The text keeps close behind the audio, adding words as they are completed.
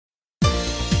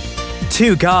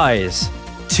Two guys,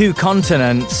 two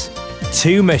continents,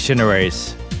 two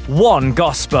missionaries, one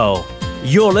gospel.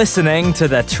 You're listening to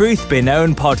the Truth Be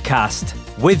Known podcast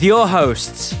with your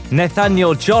hosts,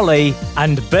 Nathaniel Jolly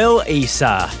and Bill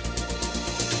Issa.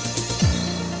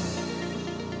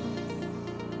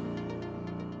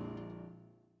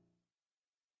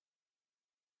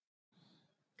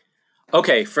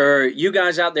 Okay, for you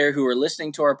guys out there who are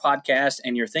listening to our podcast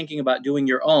and you're thinking about doing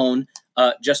your own,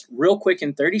 just real quick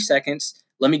in 30 seconds,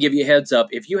 let me give you a heads up.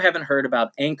 If you haven't heard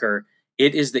about Anchor,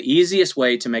 it is the easiest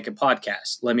way to make a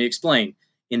podcast. Let me explain.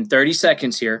 In 30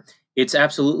 seconds here, it's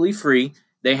absolutely free.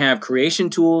 They have creation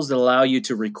tools that allow you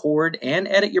to record and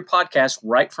edit your podcast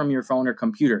right from your phone or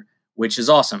computer, which is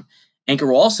awesome. Anchor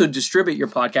will also distribute your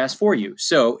podcast for you,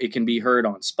 so it can be heard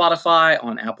on Spotify,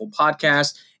 on Apple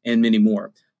Podcasts, and many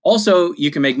more. Also,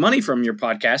 you can make money from your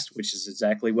podcast, which is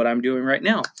exactly what I'm doing right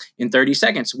now, in 30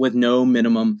 seconds with no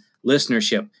minimum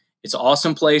listenership. It's an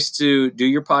awesome place to do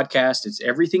your podcast. It's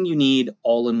everything you need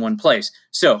all in one place.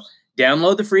 So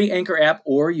download the free Anchor app,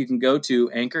 or you can go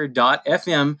to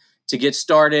anchor.fm to get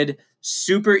started.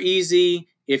 Super easy.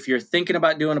 If you're thinking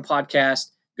about doing a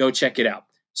podcast, go check it out.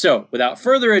 So without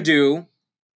further ado,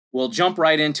 we'll jump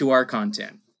right into our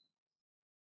content.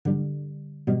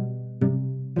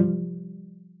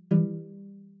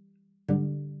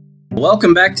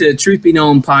 Welcome back to Truth Be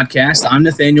Known podcast. I'm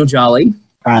Nathaniel Jolly.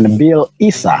 And Bill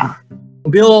Issa.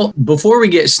 Bill, before we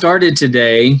get started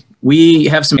today, we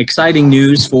have some exciting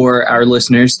news for our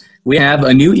listeners. We have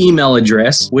a new email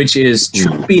address, which is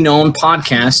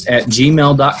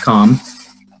truthbeknownpodcast@gmail.com.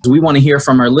 We want to hear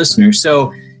from our listeners.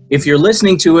 So if you're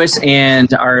listening to us and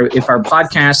if our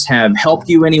podcasts have helped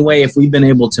you anyway, if we've been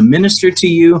able to minister to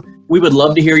you, we would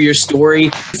love to hear your story.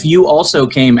 If you also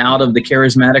came out of the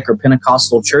charismatic or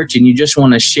Pentecostal church and you just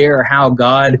want to share how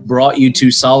God brought you to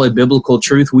solid biblical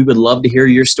truth, we would love to hear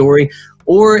your story.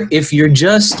 Or if you're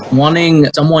just wanting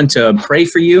someone to pray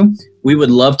for you, we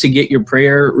would love to get your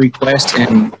prayer request,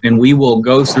 and we will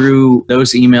go through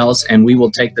those emails and we will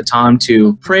take the time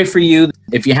to pray for you.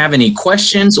 If you have any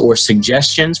questions or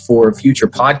suggestions for future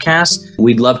podcasts,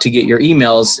 we'd love to get your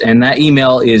emails. And that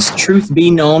email is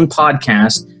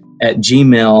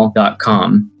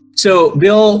truthbeknownpodcast@gmail.com. So,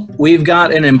 Bill, we've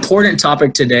got an important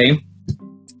topic today.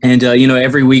 And,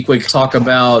 every week we talk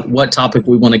about what topic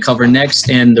we want to cover next.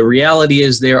 And the reality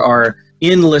is there are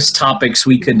endless topics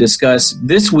we could discuss.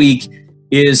 This week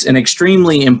is an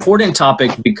extremely important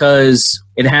topic because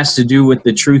it has to do with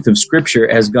the truth of Scripture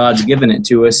as God's given it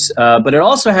to us. But it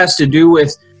also has to do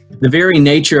with the very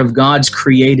nature of God's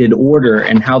created order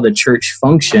and how the church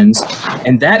functions.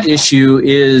 And that issue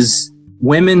is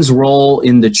women's role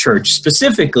in the church.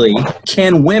 Specifically,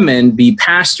 can women be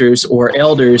pastors or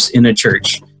elders in a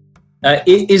church?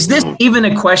 Is this even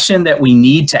a question that we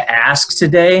need to ask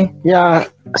today? Yeah,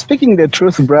 speaking the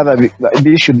truth, brother,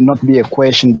 this should not be a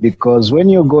question, because when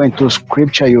you go into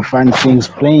Scripture, you find things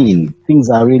plain. Things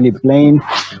are really plain,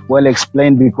 well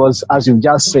explained, because as you've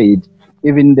just said,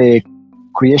 even the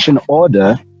creation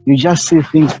order, you just see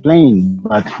things plain.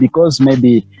 But because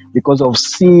of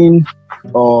sin,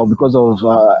 or because of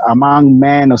among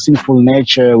men or sinful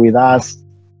nature with us,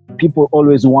 people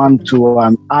always want to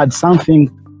add something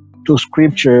to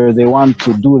Scripture. They want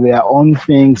to do their own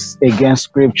things against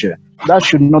Scripture. That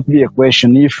should not be a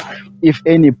question. If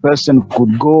any person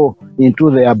could go into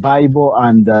their Bible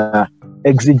and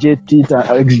exegete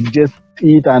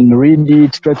it and read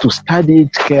it, try to study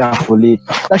it carefully,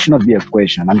 that should not be a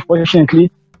question.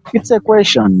 Unfortunately, it's a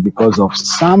question because of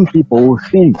some people who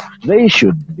think they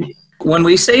should be. When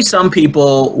we say some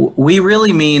people, we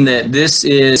really mean that this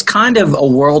is kind of a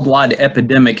worldwide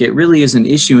epidemic. It really is an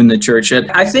issue in the church.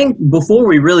 I think before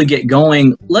we really get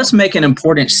going, let's make an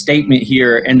important statement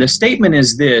here. And the statement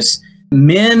is this: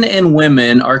 men and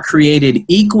women are created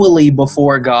equally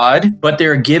before God, but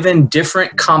they're given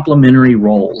different complementary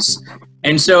roles.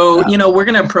 And so, we're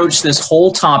going to approach this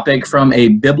whole topic from a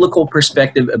biblical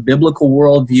perspective, a biblical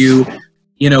worldview.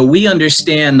 We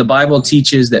understand the Bible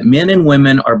teaches that men and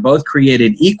women are both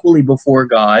created equally before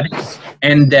God,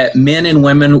 and that men and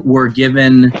women were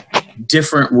given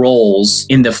different roles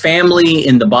in the family,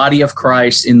 in the body of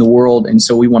Christ, in the world. And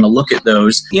so we want to look at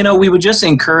those. We would just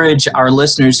encourage our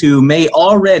listeners who may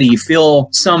already feel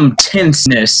some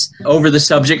tenseness over the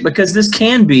subject, because this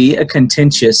can be a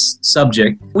contentious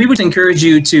subject. We would encourage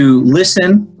you to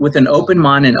listen with an open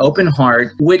mind and open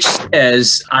heart, which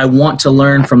says, I want to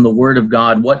learn from the Word of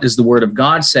God. What does the Word of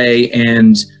God say?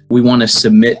 And we want to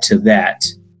submit to that.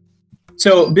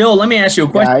 So, Bill, let me ask you a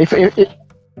question.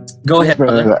 Go ahead,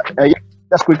 brother.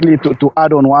 Just quickly to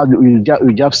add on what we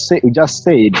just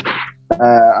said,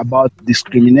 about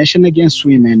discrimination against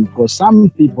women, because some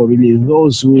people, really,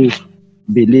 those who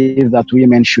believe that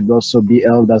women should also be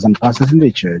elders and pastors in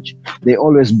the church, they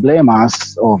always blame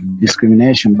us of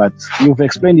discrimination. But you've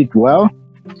explained it well.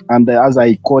 And as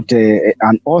I quote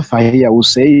an author here who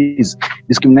says,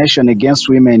 discrimination against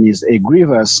women is a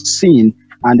grievous sin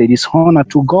and a dishonor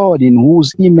to God, in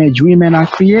whose image women are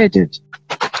created.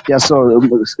 Yeah, so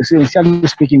essentially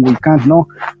speaking, we can't,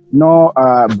 no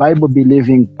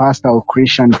Bible-believing pastor or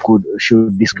Christian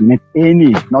should discriminate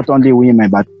any, not only women,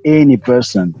 but any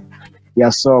person. Yeah,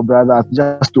 so brother,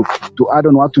 just to add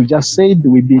on what you just said,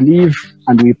 we believe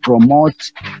and we promote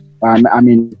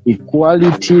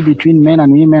equality between men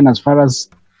and women as far as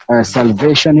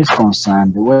salvation is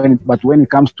concerned. But when it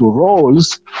comes to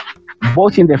roles,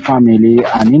 both in the family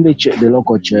and in the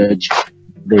local church,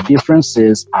 the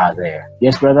differences are there.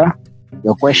 Yes, brother?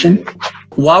 Your question?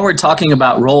 While we're talking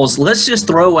about roles, let's just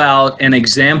throw out an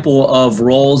example of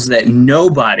roles that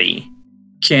nobody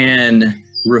can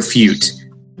refute.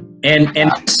 And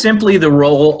simply the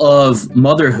role of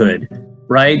motherhood,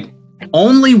 right?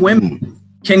 Only women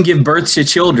can give birth to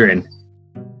children.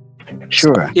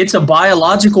 Sure. It's a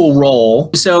biological role.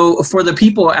 So for the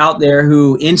people out there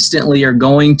who instantly are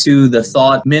going to the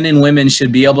thought men and women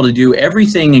should be able to do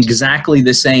everything exactly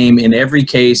the same in every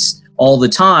case all the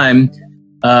time,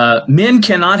 men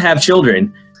cannot have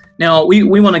children. Now, we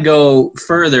want to go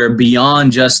further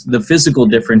beyond just the physical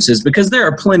differences, because there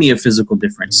are plenty of physical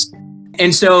difference.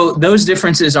 And so those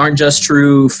differences aren't just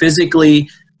true physically,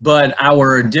 but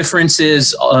our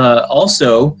differences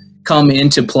also come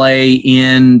into play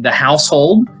in the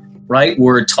household, right?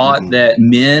 We're taught that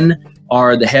men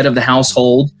are the head of the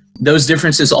household. Those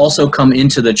differences also come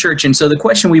into the church. And so the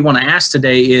question we want to ask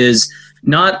today is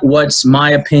not what's my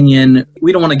opinion.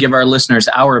 We don't want to give our listeners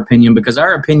our opinion, because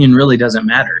our opinion really doesn't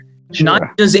matter. Sure.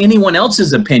 Not does anyone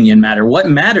else's opinion matter. What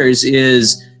matters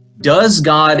is, does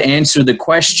God answer the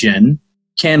question,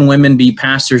 can women be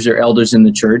pastors or elders in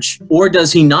the church? Or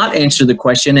does he not answer the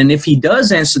question? And if he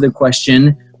does answer the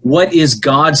question, what is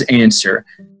God's answer?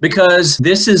 Because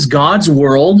this is God's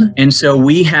world, and so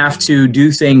we have to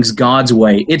do things God's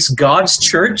way. It's God's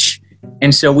church,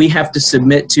 and so we have to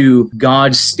submit to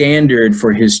God's standard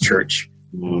for his church.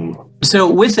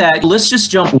 So with that, let's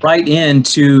just jump right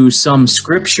into some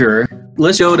scripture.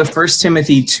 Let's go to 1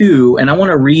 Timothy 2, and I want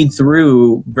to read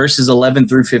through verses 11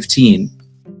 through 15.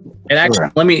 And actually,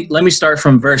 let me start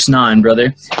from verse 9,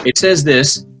 brother. It says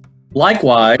this: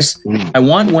 likewise, I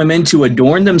want women to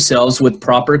adorn themselves with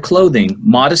proper clothing,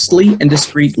 modestly and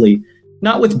discreetly,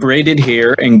 not with braided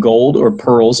hair and gold or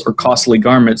pearls or costly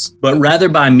garments, but rather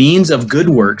by means of good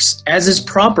works, as is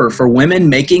proper for women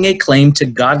making a claim to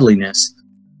godliness.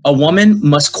 A woman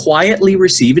must quietly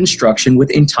receive instruction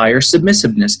with entire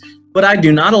submissiveness. But I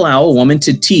do not allow a woman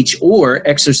to teach or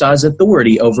exercise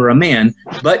authority over a man,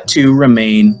 but to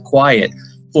remain quiet.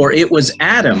 For it was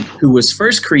Adam who was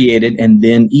first created, and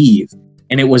then Eve.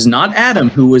 And it was not Adam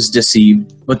who was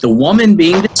deceived, but the woman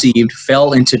being deceived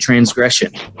fell into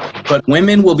transgression. But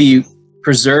women will be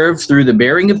preserved through the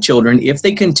bearing of children if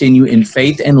they continue in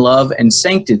faith and love and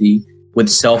sanctity with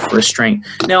self-restraint.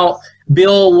 Now,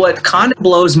 Bill, what kind of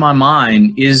blows my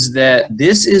mind is that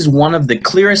this is one of the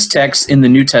clearest texts in the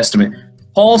New Testament.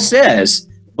 Paul says,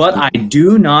 but I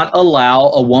do not allow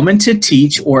a woman to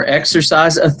teach or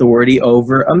exercise authority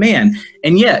over a man.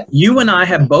 And yet, you and I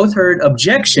have both heard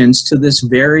objections to this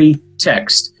very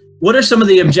text. What are some of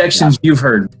the objections you've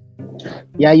heard?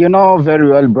 Yeah, you know very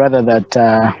well, brother, that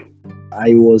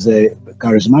I was a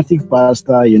charismatic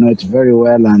pastor. You know it very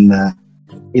well. And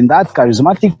in that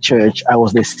charismatic church, I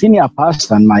was the senior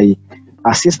pastor, and my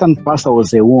assistant pastor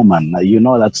was a woman. You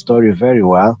know that story very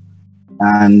well.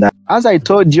 And as I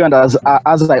told you, and as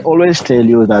I always tell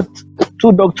you, that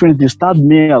two doctrines disturbed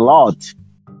me a lot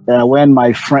when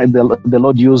my friend, the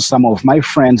Lord used some of my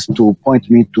friends to point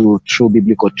me to true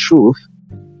biblical truth.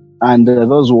 And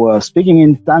those were speaking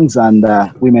in tongues and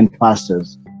women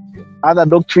pastors. Other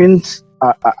doctrines,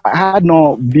 I had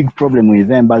no big problem with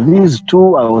them, but these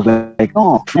two, I was like,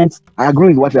 no, friends, I agree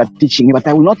with what they are teaching, but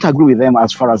I will not agree with them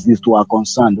as far as these two are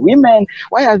concerned. Women,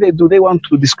 do they want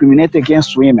to discriminate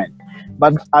against women?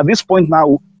 But at this point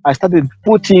now, I started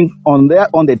putting on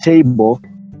the table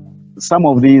some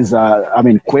of these,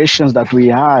 questions that we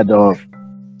had.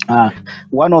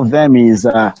 One of them is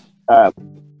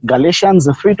Galatians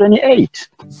 3:28.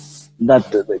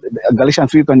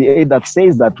 Galatians 3:28 that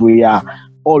says that we are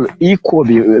all equal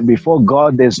before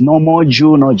God. There's no more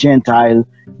Jew, no Gentile.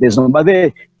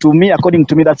 To me, according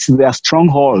to me, that's their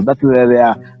stronghold. That's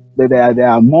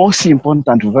their most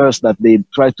important verse that they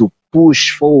try to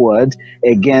push forward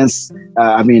against,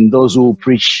 those who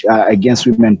preach against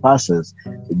women pastors.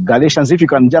 Galatians, if you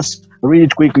can just read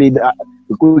it quickly,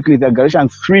 the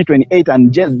Galatians 3:28,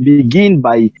 and just begin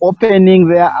by opening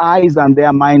their eyes and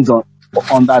their minds on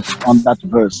that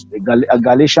verse.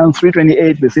 Galatians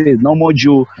 3:28, they say no more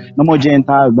Jew, no more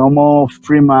Gentile, no more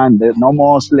free man, no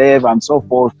more slave, and so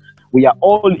forth. We are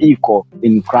all equal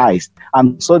in Christ.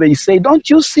 And so they say, don't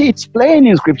you see it's plain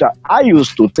in Scripture? I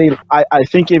used to say, I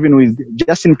think even with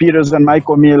Justin Peters and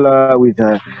Michael Miller, with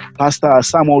Pastor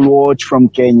Samuel Watch from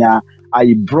Kenya,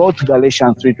 I brought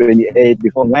Galatians 3:28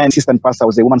 before my assistant pastor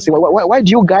was a woman. Say, why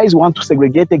do you guys want to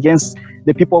segregate against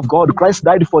the people of God? Christ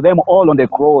died for them all on the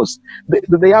cross.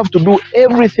 They have to do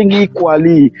everything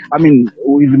equally,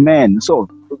 with men. So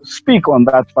speak on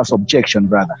that first objection,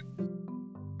 brother.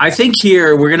 I think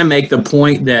here we're going to make the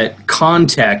point that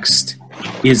context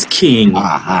is king,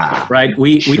 right?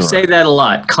 We say that a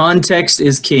lot. Context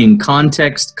is king.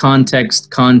 Context, context,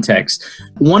 context.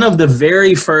 One of the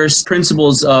very first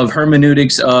principles of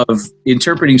hermeneutics, of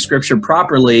interpreting Scripture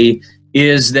properly,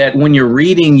 is that when you're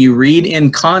reading, you read in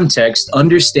context,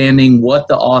 understanding what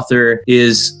the author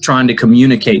is trying to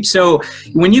communicate. So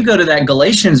when you go to that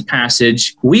Galatians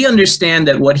passage, we understand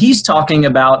that what he's talking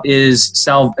about is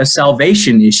a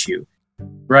salvation issue,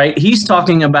 right? He's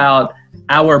talking about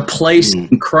our place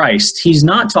in Christ. He's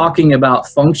not talking about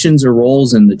functions or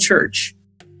roles in the church.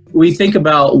 We think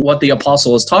about what the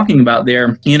apostle is talking about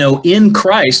there. In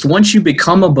Christ, once you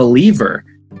become a believer,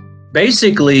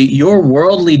 basically your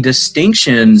worldly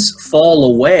distinctions fall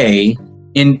away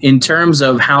in terms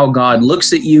of how God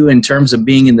looks at you, in terms of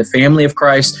being in the family of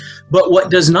Christ. But what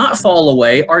does not fall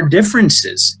away are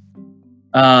differences.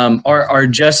 Are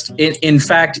just, in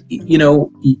fact,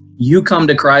 you come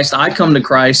to Christ, I come to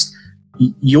Christ,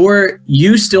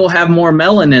 you still have more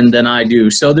melanin than I do,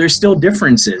 so there's still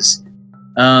differences.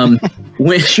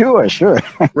 Sure.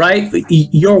 Right?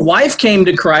 Your wife came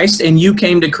to Christ and you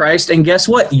came to Christ, and guess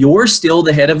what? You're still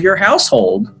the head of your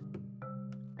household.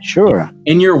 Sure.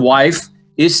 And your wife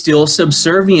is still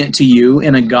subservient to you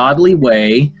in a godly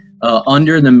way,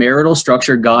 under the marital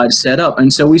structure God set up.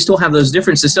 And so we still have those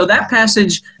differences. So that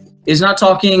passage is not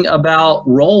talking about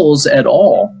roles at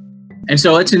all. And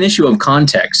so it's an issue of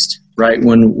context, right?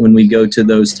 When we go to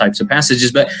those types of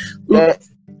passages. But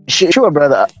sure,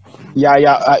 brother.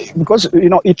 Yeah. Because,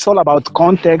 it's all about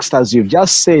context, as you've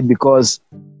just said, because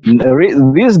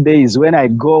these days when I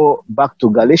go back to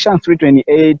Galatians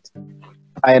 3:28,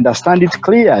 I understand it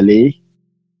clearly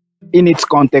in its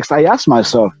context. I ask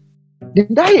myself,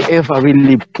 did I ever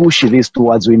really push this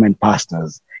towards women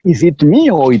pastors? Is it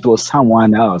me or it was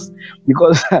someone else?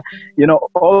 Because,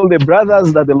 all the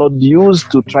brothers that the Lord used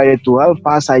to try to help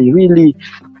us, I really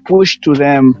pushed to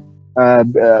them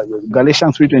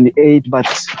Galatians 3:28, but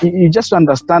you just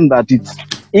understand that it's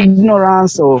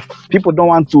ignorance, or people don't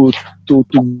want to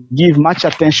give much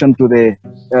attention to the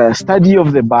study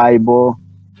of the Bible,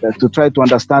 to try to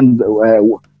understand,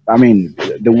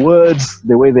 the words,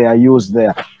 the way they are used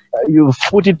there. You've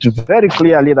put it very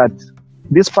clearly that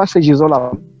this passage is all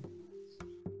about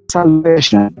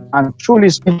salvation. And truly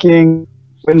speaking,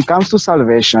 when it comes to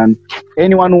salvation,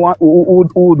 anyone who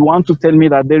would want to tell me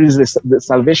that there is the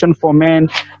salvation for men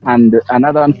and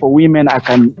another one for women, I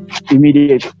can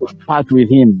immediately part with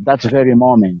him that very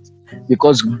moment.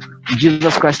 Because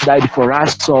Jesus Christ died for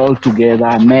us all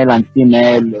together, male and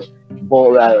female,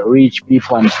 both rich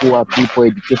people and poor people,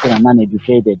 educated and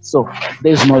uneducated. So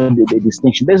there's no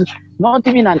distinction. There's not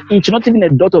even an inch, not even a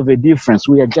dot of a difference.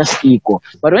 We are just equal.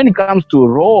 But when it comes to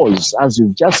roles, as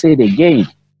you've just said again,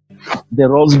 the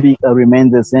roles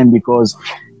remain the same, because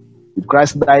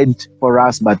Christ died for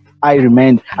us, but I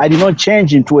did not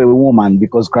change into a woman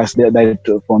because Christ died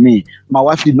for me. My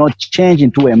wife did not change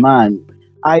into a man.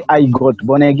 I got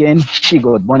born again, she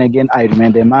got born again, I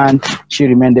remained a man, she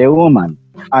remained a woman.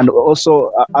 And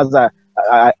also, as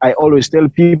I always tell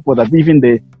people that even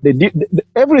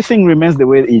everything remains the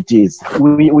way it is.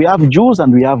 We have Jews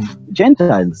and we have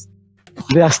Gentiles.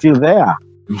 They are still there.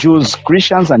 Jews,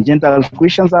 Christians, and Gentile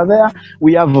Christians are there.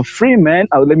 We have free men.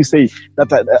 Let me say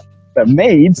that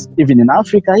maids, even in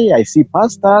Africa here, I see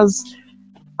pastors.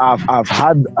 I've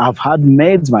had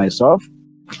maids myself.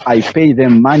 I pay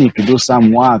them money to do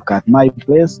some work at my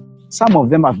place. Some of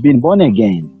them have been born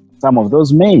again. Some of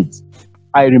those maids,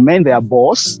 I remain their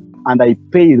boss and I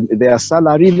pay their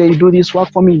salary. They do this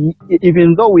work for me,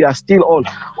 even though we are still all.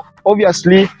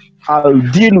 Obviously, I'll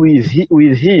deal with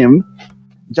him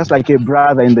just like a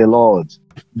brother in the Lord.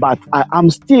 But I'm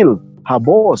still her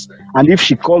boss. And if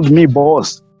she called me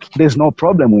boss, there's no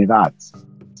problem with that.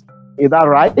 Is that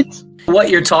right? What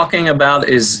you're talking about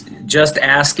is just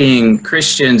asking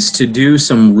Christians to do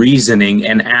some reasoning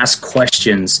and ask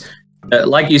questions.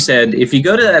 Like you said, if you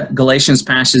go to that Galatians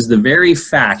passage, the very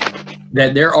fact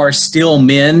that there are still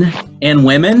men and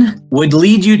women would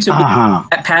lead you to believe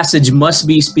that passage must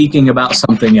be speaking about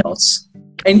something else.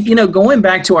 And, going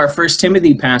back to our 1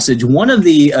 Timothy passage, one of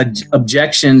the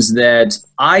objections that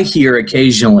I hear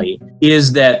occasionally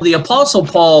is that the Apostle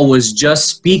Paul was just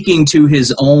speaking to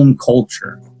his own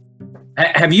culture.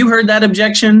 Have you heard that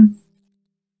objection?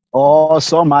 Oh,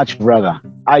 so much, brother.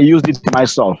 I used it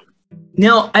myself.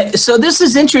 Now, so this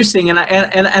is interesting, and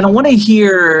I want to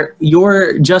hear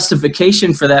your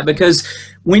justification for that, because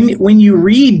when you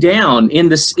read down in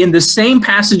the same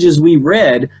passages we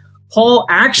read, Paul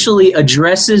actually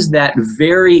addresses that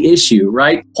very issue,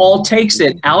 right? Paul takes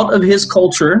it out of his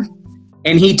culture,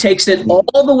 and he takes it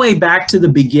all the way back to the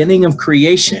beginning of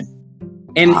creation,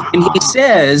 and he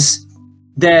says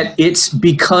that it's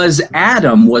because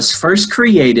Adam was first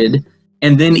created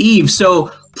and then Eve. So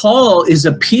Paul is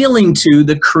appealing to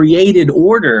the created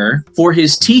order for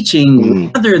his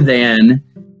teaching rather than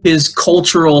his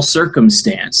cultural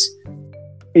circumstance.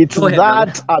 It's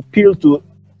that appeal to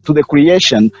the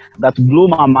creation that blew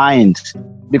my mind,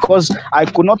 because I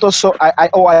could not also,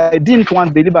 I didn't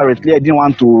want deliberately, I didn't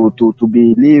want to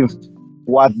believe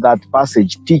what that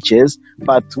passage teaches.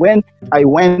 But when I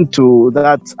went to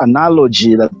that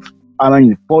analogy that,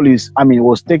 Paul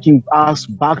was taking us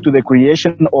back to the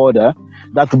creation order,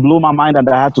 that blew my mind, and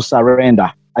I had to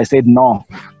surrender. I said, no,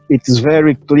 it is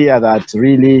very clear that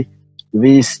really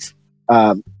these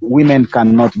women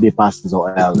cannot be pastors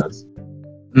or elders.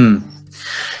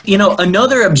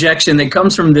 Another objection that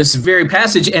comes from this very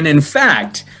passage, and in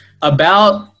fact,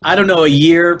 about, a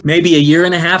year, maybe a year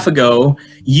and a half ago,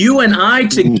 you and I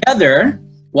together,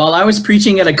 while I was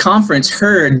preaching at a conference,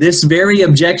 heard this very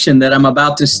objection that I'm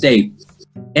about to state.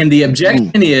 And the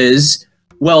objection is,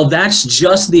 well, that's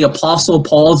just the Apostle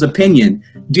Paul's opinion.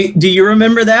 Do you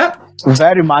remember that?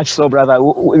 Very much so, brother.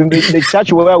 The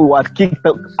church where we were kicked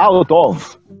out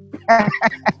of.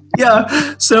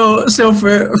 Yeah. So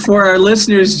for our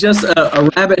listeners, just a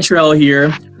rabbit trail here.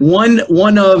 One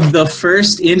of the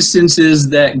first instances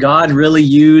that God really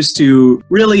used to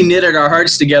really knitted our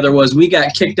hearts together was we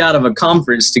got kicked out of a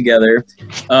conference together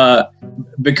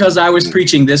because I was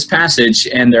preaching this passage,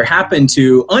 and there happened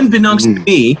to, unbeknownst to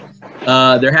me,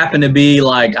 there happened to be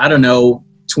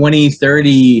 20,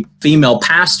 30 female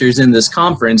pastors in this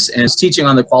conference, and it's teaching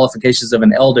on the qualifications of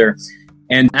an elder.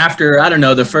 And after,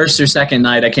 the first or second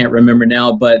night, I can't remember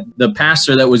now, but the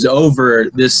pastor that was over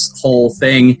this whole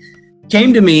thing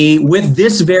came to me with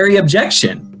this very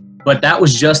objection. But that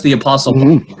was just the Apostle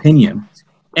Paul's opinion.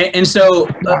 And so,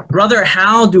 brother,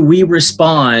 how do we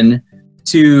respond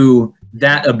to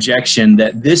that objection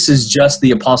that this is just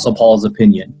the Apostle Paul's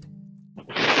opinion?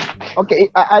 Okay,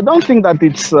 I don't think that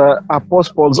it's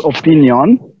Apostle Paul's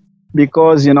opinion,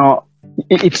 because,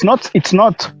 it's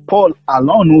not Paul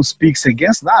alone who speaks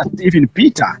against that, even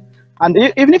Peter. And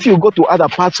even if you go to other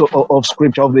parts of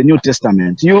Scripture, of the New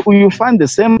Testament, you find the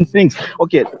same things.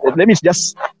 Okay, let me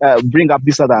just bring up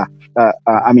this other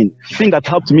thing that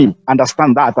helped me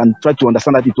understand that, and try to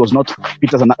understand that it was not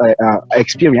Peter's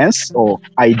experience or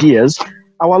ideas.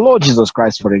 Our Lord Jesus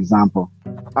Christ, for example.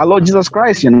 Our Lord Jesus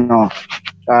Christ,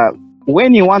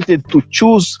 when he wanted to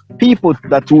choose people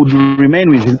that would remain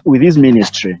with his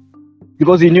ministry,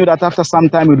 because he knew that after some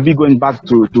time he would be going back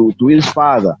to his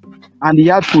Father, and he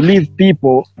had to leave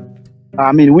people.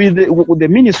 With the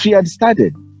ministry had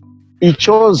started, he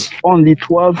chose only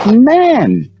 12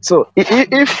 men. So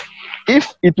if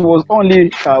it was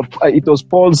only it was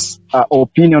Paul's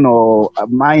opinion or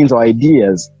minds or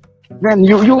ideas, then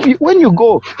you when you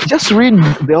go just read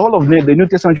the whole of the New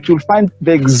Testament, you'll find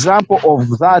the example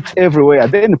of that everywhere.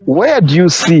 Then where do you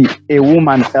see a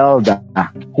woman elder,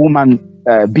 woman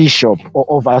bishop or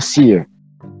overseer?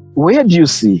 Where do you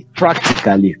see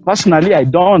practically? Personally, I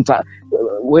don't.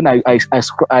 When I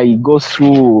go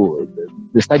through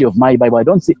the study of my Bible, I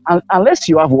don't see, unless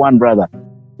you have one, brother.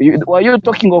 Were you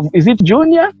talking of, is it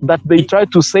Junior that they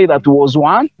tried to say that was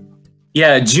one?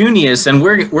 Yeah, Junius, and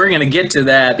we're going to get to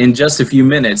that in just a few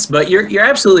minutes. But you're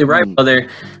absolutely right, brother.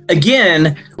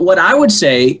 Again, what I would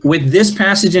say with this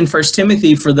passage in 1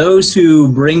 Timothy, for those who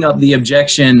bring up the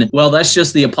objection, well, that's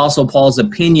just the Apostle Paul's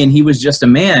opinion, he was just a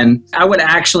man, I would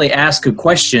actually ask a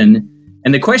question,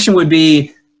 and the question would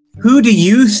be, who do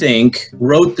you think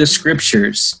wrote the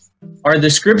Scriptures? Are the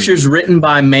Scriptures written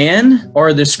by man, or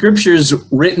are the Scriptures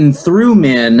written through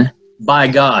men by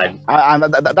God?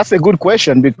 And that's a good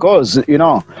question, because,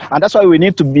 and that's why we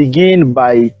need to begin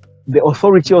by the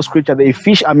authority of Scripture,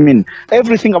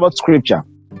 everything about Scripture.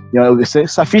 We say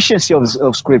sufficiency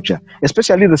of Scripture,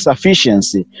 especially the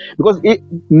sufficiency, because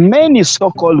many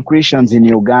so-called Christians in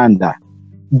Uganda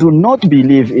do not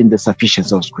believe in the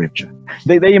sufficiency of Scripture.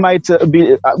 They might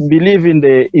believe in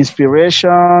the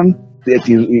inspiration, that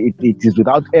it is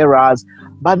without errors,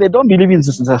 but they don't believe in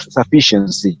the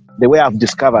sufficiency, the way I've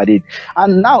discovered it.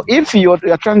 And now, if you're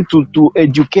trying to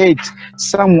educate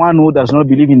someone who does not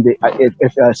believe in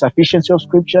the sufficiency of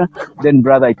Scripture, then,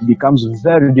 brother, it becomes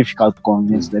very difficult to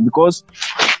convince them. Because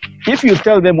if you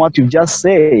tell them what you've just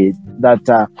said,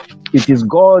 that it is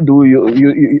God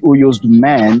who used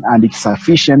man and it's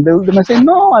sufficient, they may say,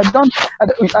 no, I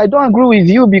don't agree with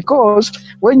you, because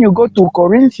when you go to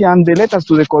Corinthians, the letters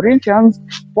to the Corinthians,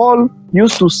 Paul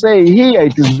used to say, here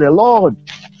it is the Lord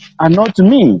and not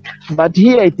me, but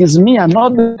here it is me and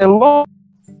not the Lord.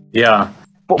 Yeah.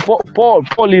 Paul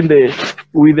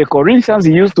with the Corinthians,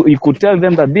 he could tell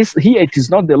them that this here it is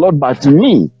not the Lord but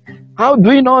me. How do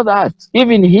we know that?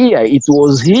 Even here it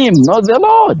was him, not the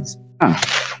Lord.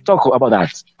 Talk about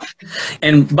that.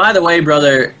 And by the way,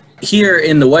 brother, here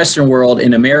in the Western world,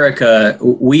 in America,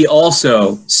 we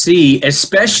also see,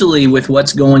 especially with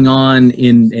what's going on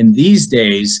in these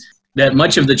days, that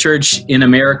much of the church in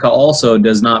America also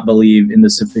does not believe in the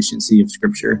sufficiency of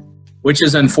Scripture, which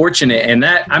is unfortunate. And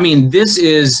this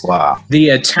is the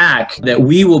attack that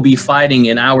we will be fighting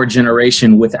in our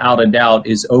generation without a doubt,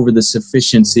 is over the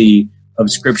sufficiency of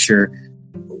Scripture.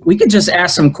 We could just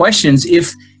ask some questions.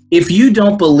 If you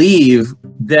don't believe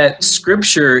that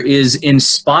Scripture is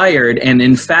inspired and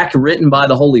in fact written by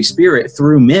the Holy Spirit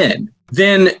through men,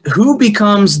 then who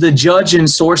becomes the judge and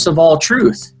source of all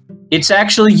truth? It's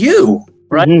actually you,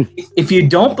 right? Mm-hmm. If you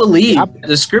don't believe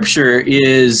the Scripture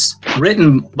is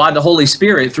written by the Holy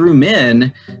Spirit through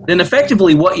men, then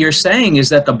effectively what you're saying is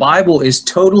that the Bible is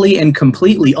totally and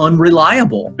completely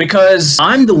unreliable, because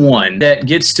I'm the one that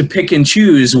gets to pick and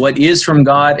choose what is from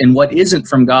God and what isn't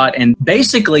from God. And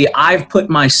basically, I've put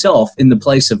myself in the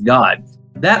place of God.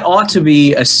 That ought to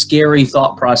be a scary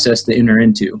thought process to enter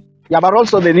into. Yeah, but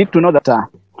also they need to know that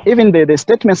even the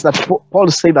statements that Paul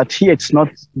said that here it's not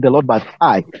the Lord but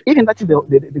I, even that is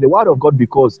the word of God,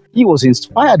 because he was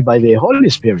inspired by the Holy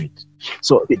Spirit.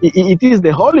 So it is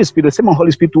the Holy Spirit, the same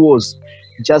Holy Spirit was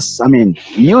just,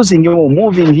 using him or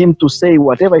moving him to say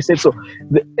whatever he said. So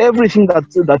everything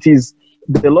that is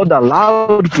the Lord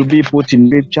allowed to be put in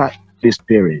Scripture, the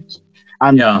Spirit.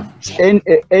 And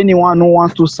anyone who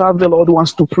wants to serve the Lord, who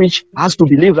wants to preach, has to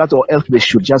believe that, or else they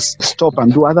should just stop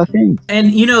and do other things.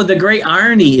 And, the great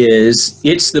irony is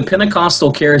it's the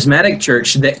Pentecostal charismatic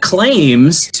church that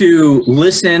claims to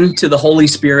listen to the Holy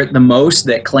Spirit the most,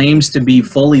 that claims to be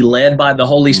fully led by the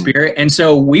Holy Spirit. And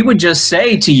so we would just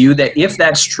say to you that if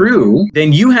that's true,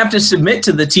 then you have to submit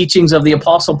to the teachings of the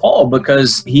Apostle Paul,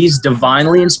 because he's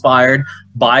divinely inspired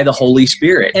by the Holy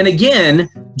Spirit. And again,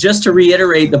 just to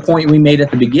reiterate the point we made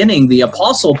at the beginning, the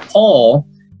Apostle Paul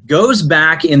goes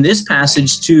back in this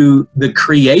passage to the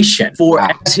creation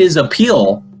as his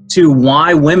appeal to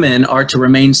why women are to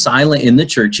remain silent in the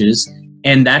churches.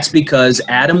 And that's because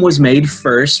Adam was made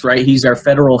first, right? He's our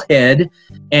federal head.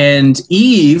 And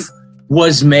Eve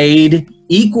was made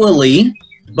equally,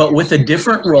 but with a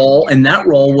different role, and that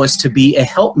role was to be a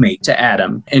helpmate to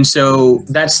Adam. And so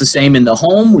that's the same in the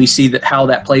home. We see how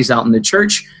that plays out in the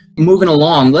church. Moving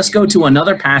along, let's go to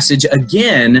another passage.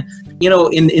 Again,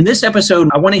 in this episode,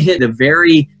 I want to hit the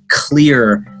very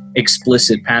clear,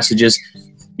 explicit passages.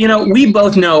 We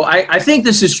both know, I think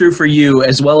this is true for you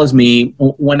as well as me.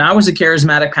 When I was a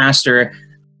charismatic pastor,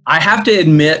 I have to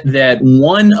admit that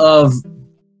one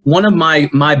of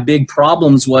my big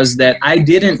problems was that I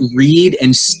didn't read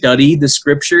and study the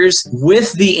Scriptures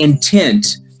with the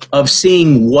intent of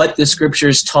seeing what the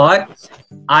Scriptures taught.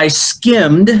 I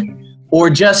skimmed or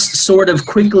just sort of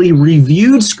quickly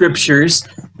reviewed Scriptures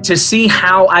to see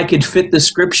how I could fit the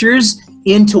Scriptures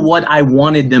into what I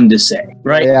wanted them to say,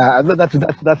 right? Yeah,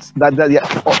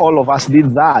 yeah. All of us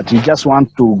did that. You just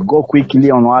want to go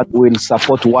quickly on what will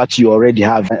support what you already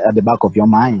have at the back of your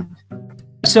mind.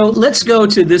 So let's go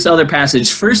to this other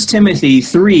passage, 1 Timothy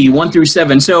 3, 1 through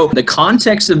 7. So the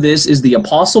context of this is the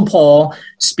Apostle Paul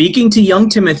speaking to young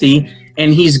Timothy,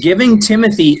 and he's giving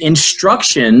Timothy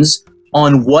instructions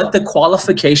on what the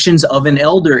qualifications of an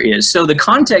elder is. So the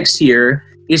context here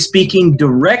is speaking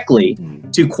directly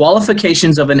to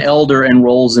qualifications of an elder and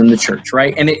roles in the church,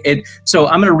 right? And so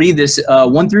I'm going to read this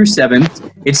 1 through 7.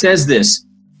 It says this: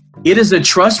 "It is a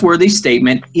trustworthy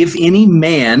statement. If any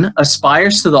man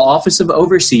aspires to the office of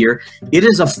overseer, it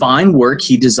is a fine work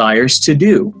he desires to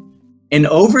do. An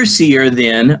overseer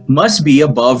then must be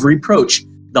above reproach,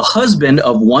 the husband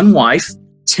of one wife,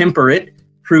 temperate,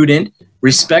 prudent,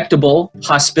 respectable,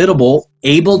 hospitable,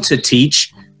 able to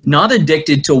teach, not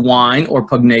addicted to wine or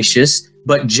pugnacious,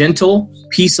 but gentle,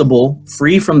 peaceable,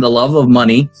 free from the love of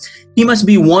money. He must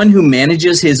be one who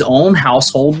manages his own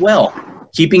household well,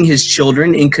 keeping his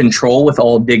children in control with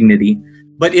all dignity.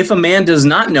 But if a man does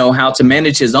not know how to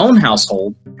manage his own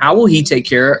household, how will he take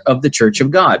care of the church of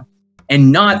God?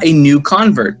 And not a new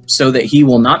convert, so that he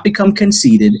will not become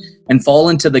conceited and fall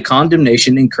into the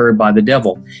condemnation incurred by the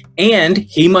devil. And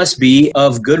he must be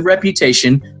of good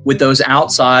reputation with those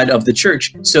outside of the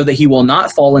church, so that he will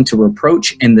not fall into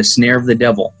reproach and the snare of the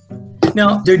devil.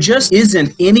 Now, there just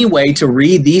isn't any way to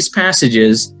read these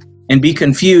passages and be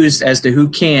confused as to who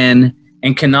can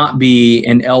and cannot be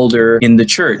an elder in the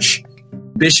church.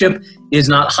 Bishop is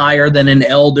not higher than an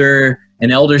elder. An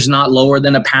elder's not lower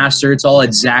than a pastor. It's all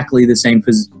exactly the same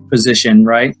position,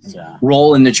 right? Yeah.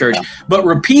 Role in the church. Yeah. But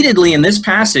repeatedly in this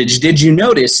passage, did you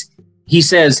notice he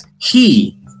says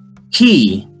he.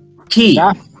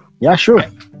 Yeah, sure.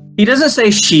 He doesn't say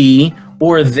she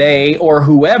or they or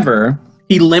whoever.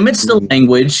 He limits the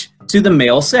language to the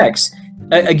male sex.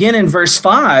 Again, in verse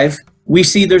 5, we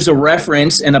see there's a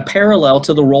reference and a parallel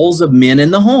to the roles of men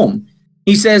in the home.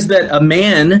 He says that a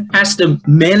man has to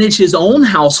manage his own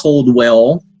household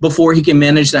well before he can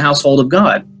manage the household of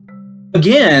God.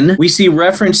 Again, we see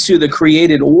reference to the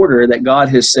created order that God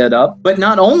has set up. But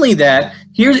not only that,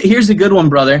 here's a good one,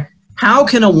 brother. How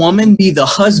can a woman be the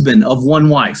husband of one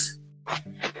wife?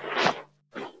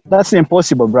 That's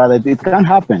impossible, brother. It can't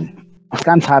happen. It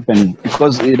can't happen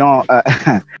because,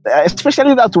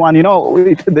 especially that one,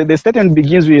 the statement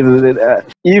begins with,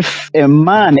 if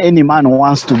any man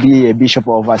wants to be a bishop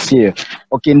or overseer.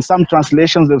 Okay, in some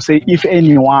translations, they'll say, if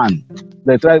anyone.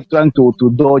 They're trying to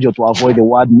dodge or to avoid the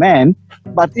word man.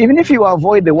 But even if you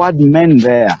avoid the word men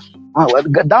there,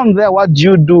 down there, what do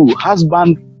you do?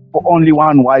 Husband for only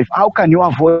one wife. How can you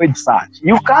avoid such?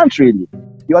 You can't really.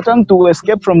 You are trying to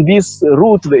escape from this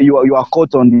route that you are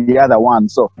caught on the other one.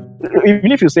 So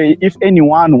even if you say, if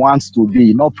anyone wants to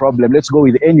be, no problem, let's go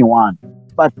with anyone.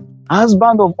 But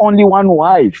husband of only one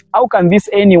wife, how can this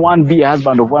anyone be a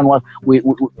husband of one wife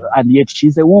and yet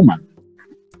she's a woman?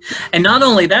 And not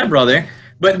only that, brother,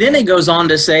 but then it goes on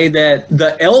to say that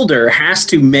the elder has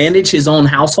to manage his own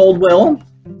household well.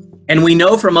 And we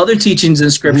know from other teachings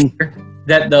in Scripture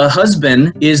that the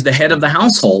husband is the head of the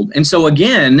household. And so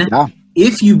again,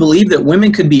 if you believe that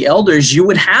women could be elders, you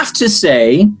would have to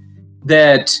say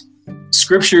that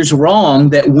Scripture's wrong,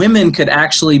 that women could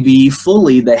actually be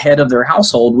fully the head of their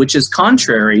household, which is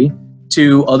contrary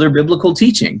to other biblical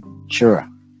teaching. Sure.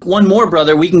 One more,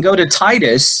 brother, we can go to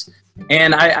Titus.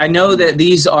 And I know that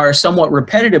these are somewhat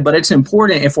repetitive, but it's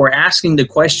important if we're asking the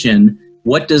question,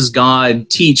 what does God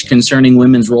teach concerning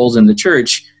women's roles in the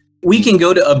church? We can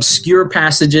go to obscure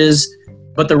passages,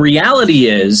 but the reality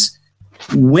is,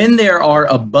 when there are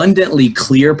abundantly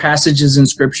clear passages in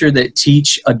Scripture that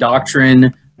teach a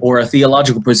doctrine or a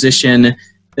theological position,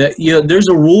 there's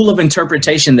a rule of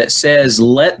interpretation that says,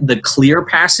 let the clear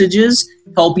passages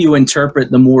help you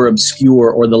interpret the more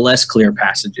obscure or the less clear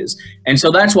passages. And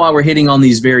so that's why we're hitting on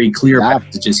these very clear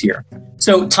passages here.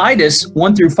 So Titus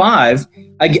 1-5,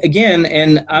 again,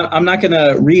 and I'm not going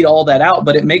to read all that out,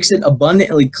 but it makes it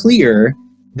abundantly clear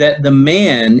that the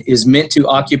man is meant to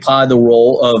occupy the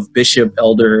role of bishop,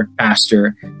 elder,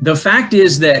 pastor. The fact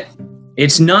is that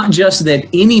it's not just that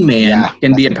any man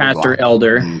can be a pastor,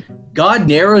 elder. God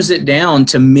narrows it down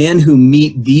to men who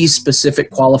meet these specific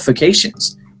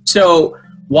qualifications. So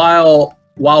while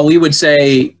we would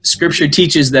say Scripture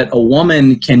teaches that a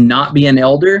woman cannot be an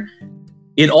elder,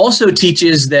 it also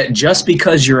teaches that just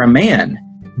because you're a man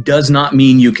does not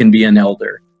mean you can be an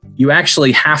elder. You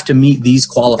actually have to meet these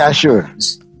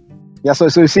qualifications. Yeah, so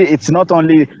you see, it's not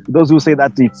only those who say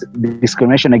that it's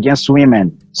discrimination against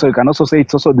women. So you can also say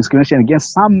it's also discrimination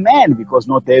against some men, because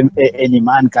not any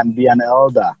man can be an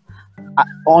elder.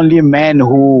 Only men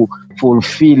who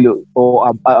fulfill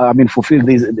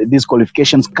these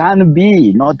qualifications can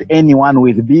be, not anyone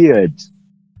with beard.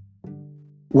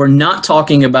 We're not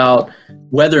talking about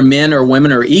whether men or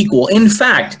women are equal. In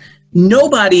fact,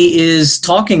 nobody is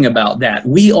talking about that.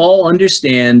 We all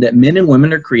understand that men and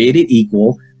women are created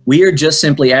equal. We are just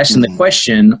simply asking the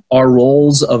question, are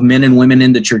roles of men and women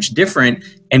in the church different?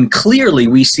 And clearly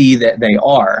we see that they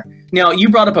are. Now, you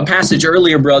brought up a passage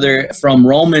earlier, brother, from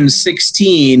Romans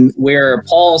 16, where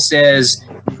Paul says,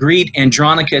 greet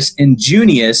Andronicus and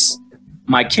Junius,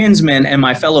 my kinsmen and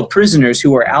my fellow prisoners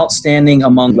who are outstanding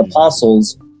among the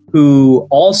apostles, who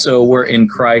also were in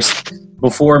Christ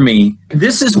before me.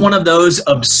 This is one of those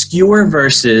obscure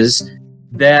verses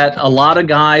that a lot of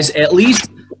guys, at least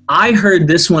I heard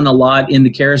this one a lot in the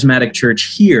charismatic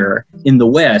church here in the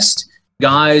West,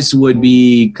 guys would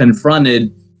be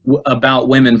confronted about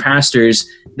women pastors,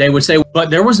 they would say, but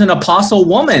there was an apostle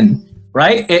woman,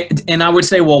 right? And I would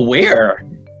say, well, where?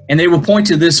 And they would point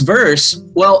to this verse.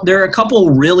 Well, there are a couple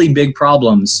really big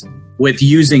problems with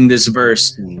using this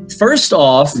verse. First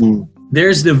off,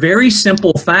 there's the very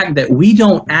simple fact that we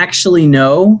don't actually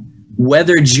know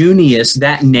whether Junius,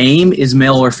 that name, is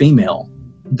male or female.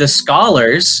 The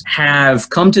scholars have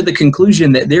come to the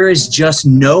conclusion that there is just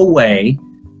no way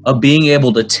of being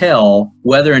able to tell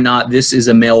whether or not this is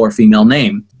a male or female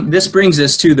name. This brings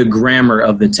us to the grammar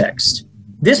of the text.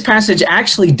 This passage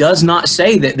actually does not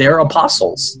say that they're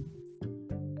apostles.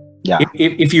 Yeah.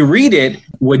 If you read it,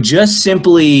 would just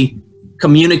simply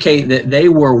communicate that they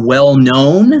were well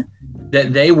known,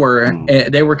 that they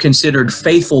were considered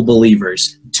faithful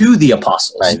believers to the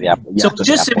apostles. Right, yeah, so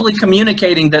just simply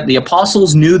communicating that the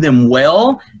apostles knew them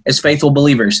well as faithful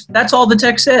believers. That's all the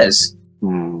text says.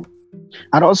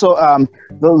 And also,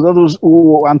 those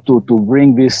who want to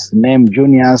bring this name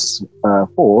Junius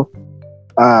forward,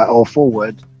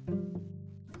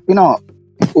 you know,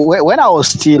 when I was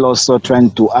still also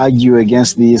trying to argue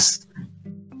against this,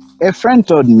 a friend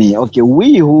told me, okay,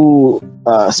 we who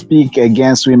speak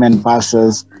against women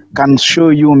pastors can show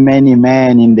you many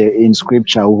men in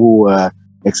scripture who are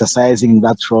exercising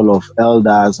that role of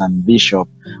elders and bishop.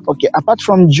 Okay, apart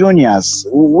from Junius,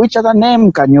 which other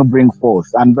name can you bring forth?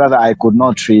 And brother, I could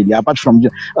not really, apart from,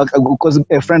 because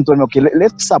a friend told me, okay,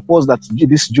 let's suppose that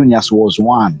this Junius was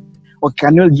one. Or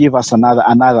can you give us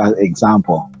another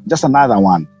example? Just another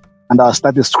one. And I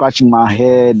started scratching my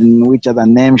head, and which other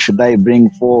name should I bring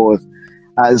forth?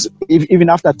 As even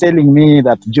after telling me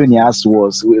that Junius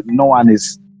was, no one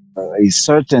is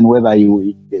certain whether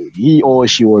he or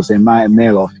she was a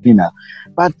male or female.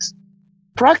 But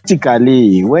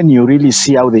practically, when you really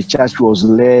see how the church was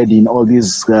led in all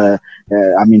these,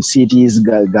 cities,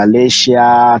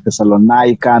 Galatia,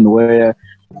 Thessalonica, and where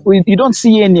you don't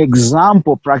see any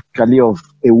example practically of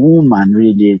a woman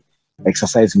really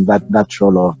exercising that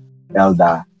role of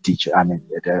elder, teacher,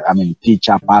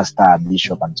 teacher, pastor,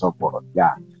 bishop, and so forth.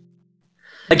 Yeah.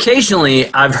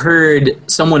 Occasionally, I've heard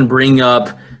someone bring up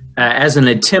as an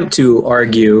attempt to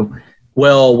argue,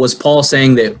 well, was Paul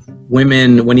saying that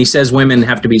women, when he says women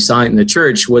have to be silent in the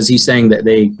church, was he saying that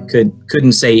they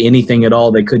couldn't say anything at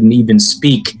all? They couldn't even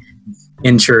speak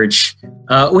in church,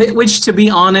 which, to be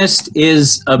honest,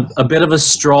 is a bit of a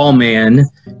straw man,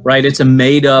 right? It's a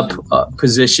made-up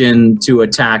position to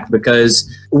attack, because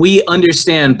we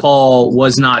understand Paul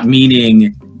was not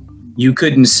meaning you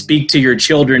couldn't speak to your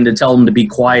children to tell them to be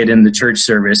quiet in the church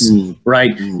service,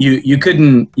 right? You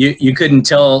couldn't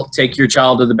take your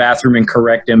child to the bathroom and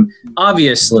correct him.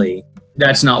 Obviously,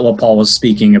 that's not what Paul was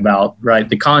speaking about, right?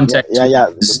 The context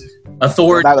is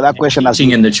authority that question teaching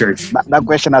in the church. That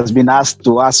question has been asked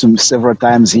to us several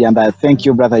times here, and I thank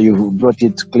you, brother, you brought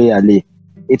it clearly.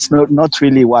 It's not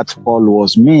really what Paul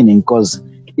was meaning, because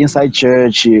inside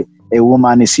church, a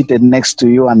woman is seated next to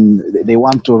you and they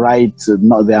want to write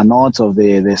their notes of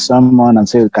the sermon and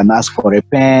say, you can ask for a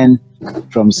pen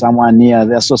from someone near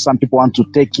there. So some people want to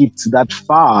take it that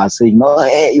far, saying, oh,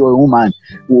 hey, you're a woman.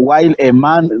 While a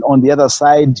man on the other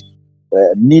side,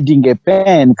 needing a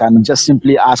pen, can just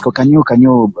simply ask, oh, can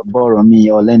you borrow me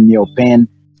or lend me your pen?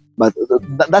 But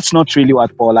that's not really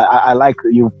what Paul, I like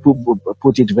you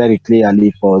put it very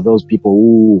clearly for those people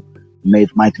who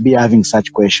might be having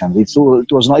such questions. It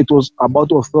was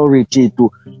about authority,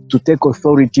 to take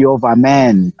authority over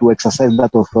men, to exercise that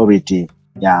authority.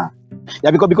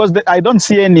 Because I don't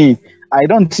see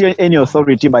any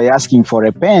authority by asking for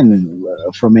a pen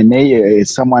from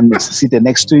someone seated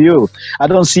next to you. I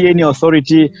don't see any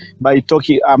authority by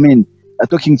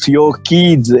talking to your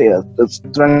kids,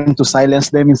 trying to silence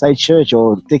them inside church,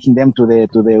 or taking them to the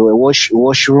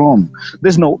washroom.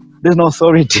 There's no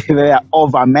authority there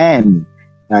over men.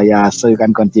 So you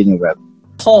can continue, brother.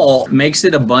 Paul makes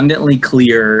it abundantly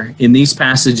clear in these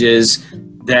passages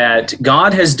that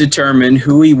God has determined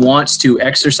who he wants to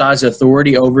exercise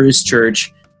authority over his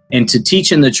church and to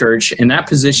teach in the church, and that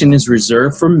position is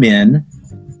reserved for men.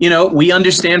 You know, we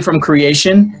understand from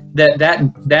creation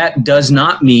that does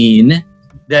not mean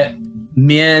that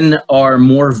men are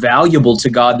more valuable to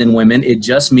God than women. It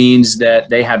just means that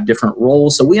they have different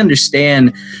roles. So we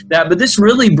understand that, but this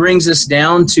really brings us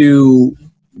down to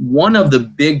one of the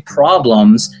big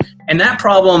problems, and that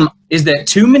problem is that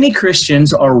too many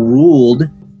Christians are ruled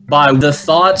by the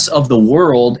thoughts of the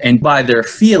world and by their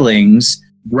feelings,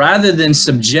 rather than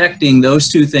subjecting those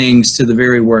two things to the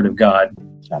very word of God.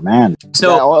 Amen.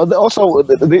 So also,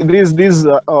 these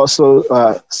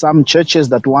also some churches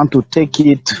that want to take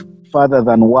it further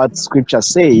than what Scripture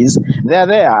says. They're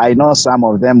there. I know some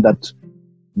of them that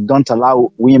don't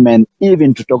allow women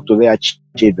even to talk to their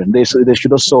children. They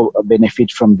should also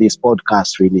benefit from this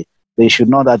podcast, really. They should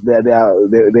know that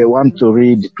they want to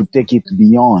read, to take it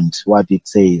beyond what it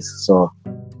says. So,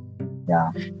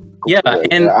 yeah. Yeah,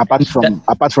 and apart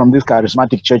from these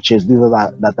charismatic churches, these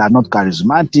are that are not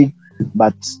charismatic,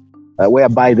 but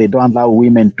whereby they don't allow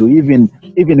women to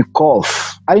even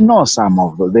cough. I know some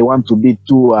of them. They want to be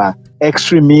too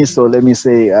extremist, or let me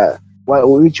say,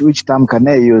 which term can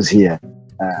I use here?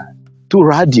 Too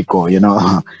radical, you know.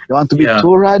 They want to be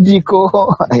too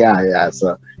radical. Yeah.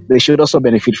 So they should also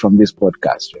benefit from this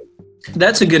podcast.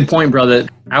 That's a good point, brother.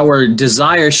 Our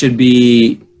desire should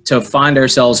be to find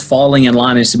ourselves falling in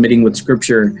line and submitting with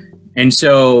Scripture. And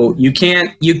so you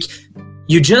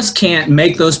just can't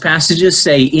make those passages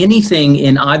say anything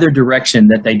in either direction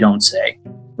that they don't say,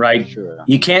 right? Sure.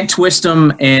 You can't twist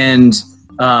them and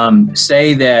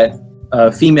say that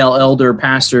a female elder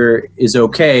pastor is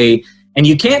okay, and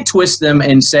you can't twist them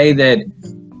and say that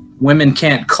women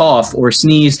can't cough or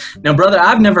sneeze. Now, brother,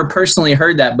 I've never personally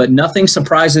heard that, but nothing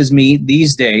surprises me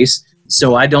these days.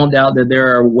 So I don't doubt that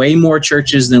there are way more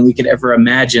churches than we could ever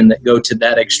imagine that go to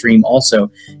that extreme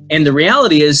also. And the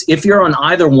reality is, if you're on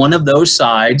either one of those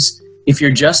sides, if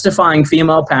you're justifying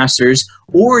female pastors,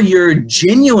 or you're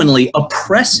genuinely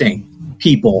oppressing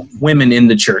people, women in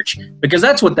the church, because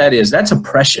that's what that is. That's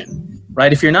oppression,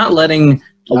 right? If you're not letting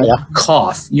a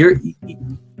cough,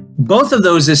 both of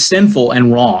those is sinful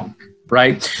and wrong.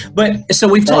 Right. But so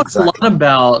we've talked a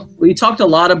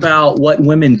lot about what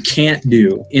women can't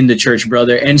do in the church,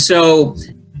 brother. And so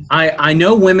I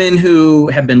know women who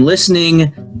have been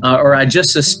listening, or I just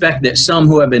suspect that some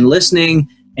who have been listening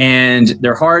and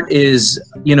their heart is,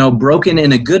 broken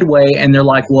in a good way. And they're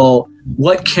like, well,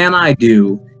 what can I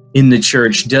do in the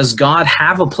church? Does God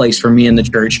have a place for me in the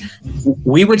church?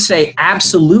 We would say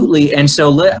absolutely. And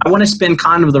so I want to spend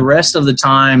kind of the rest of the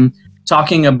time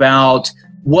talking about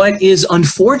what is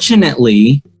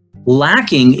unfortunately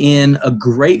lacking in a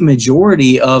great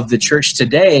majority of the church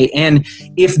today. And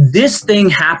if this thing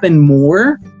happened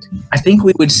more, I think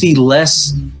we would see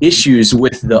less issues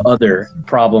with the other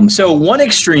problem. So one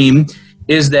extreme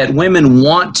is that women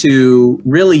want to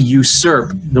really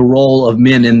usurp the role of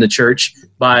men in the church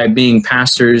by being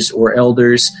pastors or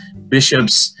elders,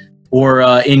 bishops, or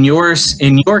in your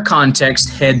context,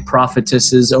 head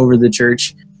prophetesses over the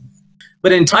church.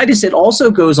 But in Titus, it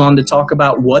also goes on to talk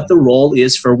about what the role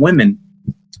is for women.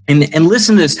 And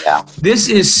listen to this. Yeah. This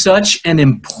is such an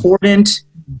important,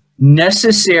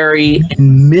 necessary,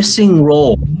 and missing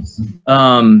role.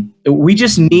 We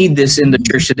just need this in the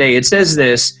church today. It says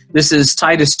this. This is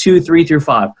Titus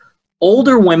 2:3-5.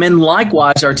 Older women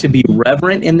likewise are to be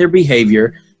reverent in their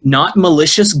behavior, not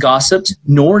malicious gossips,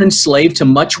 nor enslaved to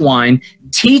much wine,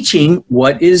 teaching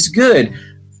what is good.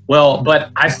 Well,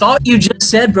 but I thought you just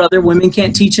said, brother, women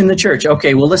can't teach in the church.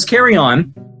 Okay, well, let's carry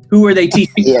on. Who are they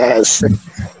teaching? Yes.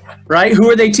 Right? Who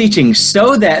are they teaching?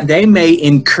 So that they may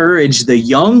encourage the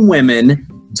young women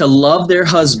to love their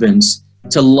husbands,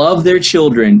 to love their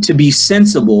children, to be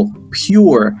sensible,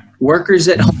 pure, workers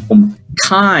at home,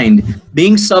 kind,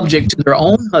 being subject to their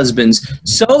own husbands,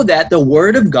 so that the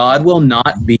word of God will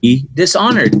not be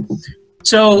dishonored.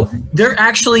 So there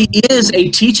actually is a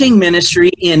teaching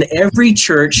ministry in every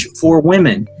church for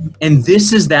women, and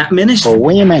this is that ministry. For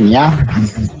women, yeah.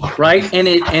 Right?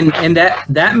 And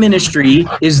that ministry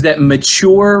is that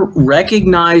mature,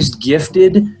 recognized,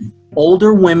 gifted,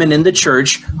 older women in the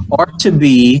church are to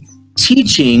be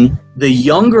teaching the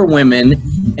younger women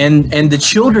and the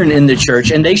children in the church,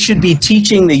 and they should be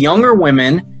teaching the younger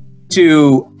women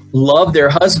to love their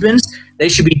husbands. They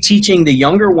should be teaching the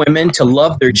younger women to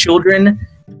love their children,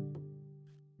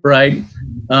 right?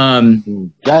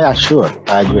 Yeah, sure.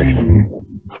 I agree.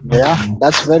 Yeah,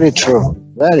 that's very true.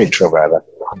 Very true, brother.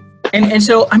 And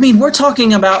so, I mean, we're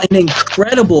talking about an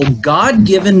incredible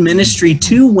God-given ministry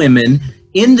to women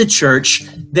in the church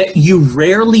that you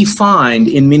rarely find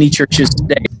in many churches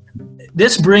today.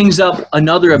 This brings up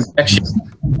another objection.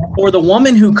 For the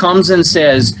woman who comes and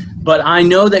says, but I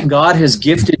know that God has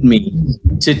gifted me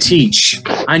to teach.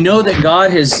 I know that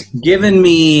God has given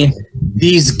me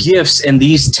these gifts and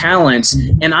these talents,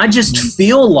 and I just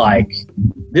feel like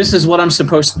this is what I'm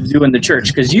supposed to do in the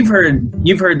church. Because you've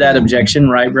heard that objection,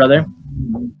 right, brother?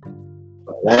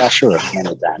 Yeah, sure.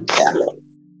 Yeah.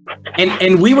 And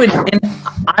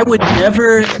I would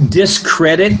never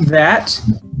discredit that,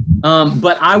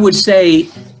 but I would say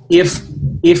if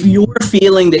your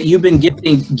feeling that you've been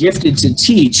gifted to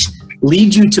teach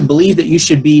leads you to believe that you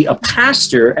should be a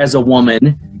pastor as a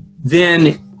woman,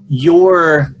 then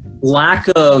your lack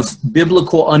of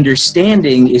biblical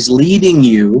understanding is leading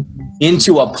you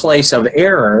into a place of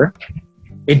error.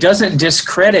 It doesn't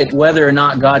discredit whether or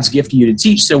not God's gifted you to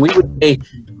teach. So we would say,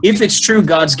 if it's true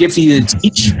God's gifted you to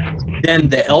teach, then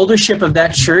the eldership of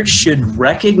that church should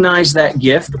recognize that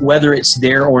gift, whether it's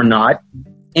there or not.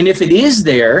 And if it is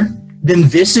there, then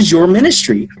this is your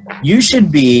ministry. You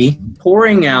should be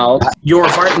pouring out your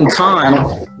heart and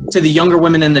time to the younger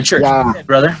women in the church. Yeah. Go ahead,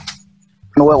 brother.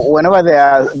 Whenever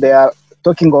they are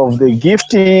talking of the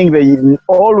gifting, they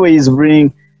always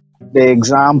bring the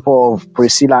example of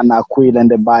Priscilla and Aquila in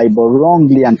the Bible,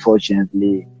 wrongly,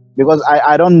 unfortunately, because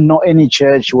I don't know any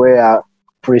church where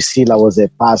Priscilla was a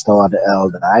pastor or the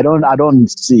elder. I don't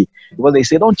see, because they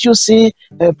say, don't you see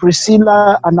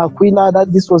Priscilla and Aquila,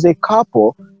 that this was a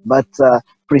couple, but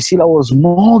Priscilla was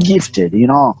more gifted,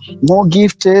 more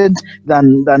gifted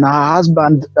than her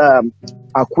husband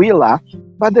Aquila.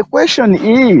 But the question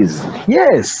is,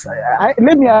 yes,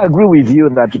 let me agree with you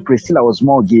that Priscilla was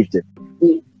more gifted.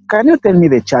 Can you tell me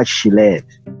the church she led?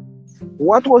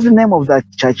 What was the name of that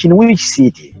church? In which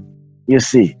city? You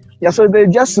see? Yeah, so they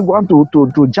just want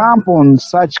to jump on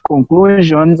such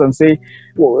conclusions and say,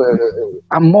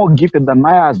 I'm more gifted than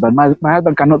my husband. My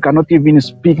husband cannot even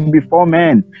speak before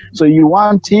men. So you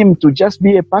want him to just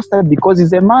be a pastor because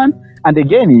he's a man? And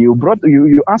again, you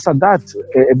answered that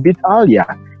a bit earlier.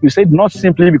 You said not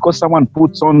simply because someone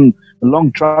puts on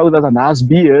long trousers and has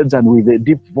beards and with a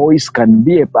deep voice can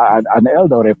be an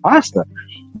elder or a pastor.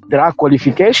 There are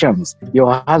qualifications.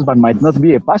 Your husband might not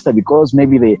be a pastor because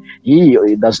maybe he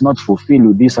does not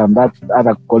fulfill this and that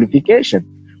other qualification.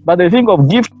 But the thing of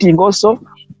gifting also,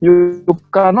 you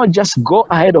cannot just go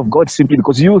ahead of God simply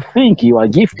because you think you are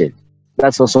gifted.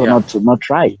 That's also not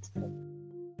right.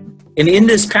 And in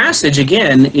this passage,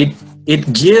 again,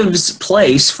 it gives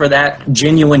place for that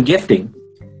genuine gifting.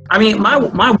 I mean,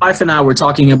 my wife and I were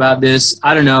talking about this,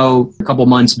 I don't know, a couple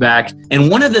months back. And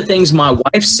one of the things my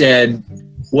wife said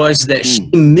was that she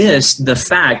missed the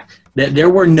fact that there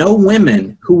were no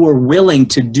women who were willing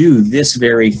to do this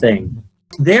very thing.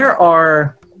 There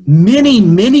are many,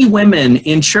 many women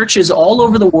in churches all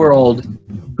over the world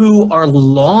who are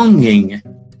longing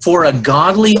for a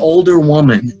godly older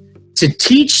woman to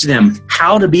teach them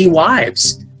how to be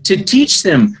wives, to teach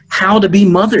them how to be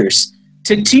mothers,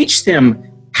 to teach them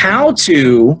how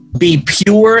to be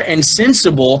pure and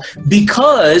sensible,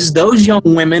 because those young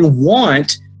women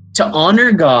want to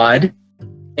honor God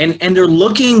and they're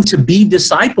looking to be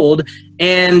discipled.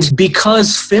 And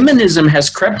because feminism has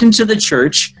crept into the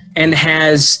church and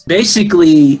has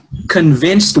basically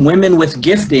convinced women with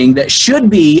gifting that should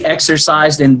be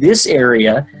exercised in this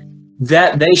area,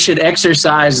 that they should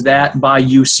exercise that by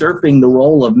usurping the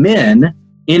role of men.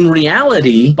 In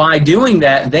reality, by doing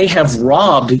that, they have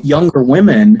robbed younger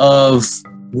women of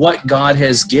what God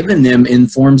has given them in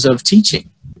forms of teaching.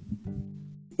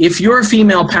 If you're a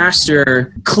female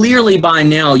pastor, clearly by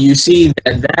now you see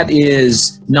that that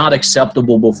is not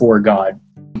acceptable before God.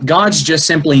 God's just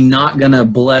simply not going to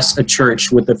bless a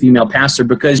church with a female pastor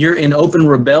because you're in open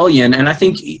rebellion. And I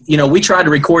think, we tried to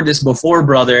record this before,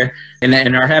 brother, and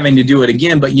are having to do it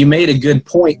again, but you made a good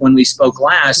point when we spoke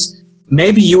last.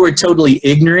 Maybe you were totally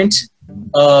ignorant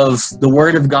of the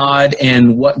Word of God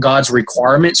and what God's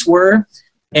requirements were.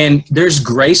 And there's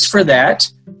grace for that.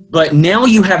 But now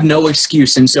you have no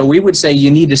excuse. And so we would say you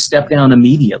need to step down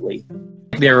immediately.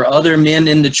 There are other men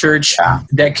in the church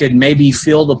that could maybe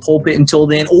fill the pulpit until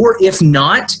then. Or if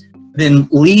not, then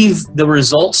leave the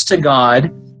results to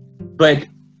God. But,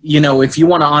 if you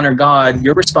want to honor God,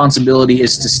 your responsibility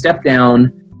is to step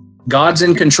down. God's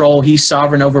in control. He's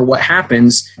sovereign over what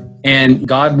happens. And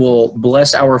God will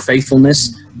bless our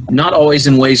faithfulness, not always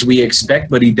in ways we expect,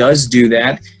 but He does do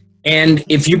that. And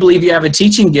if you believe you have a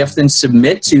teaching gift, then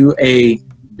submit to a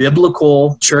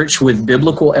biblical church with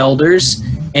biblical elders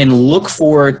and look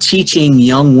for teaching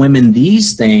young women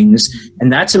these things.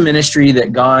 And that's a ministry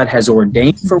that God has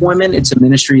ordained for women. It's a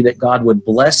ministry that God would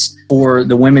bless for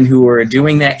the women who are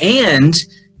doing that. And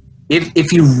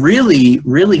if you really,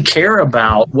 really care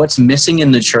about what's missing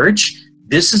in the church,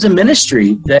 this is a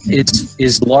ministry that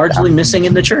is largely missing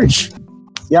in the church.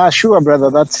 Yeah, sure, brother.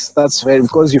 That's very,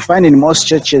 because you find in most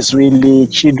churches, really,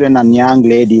 children and young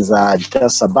ladies are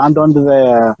just abandoned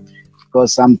there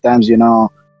because sometimes,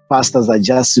 pastors are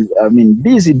just,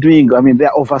 busy doing,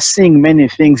 they're overseeing many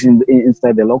things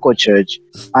inside the local church.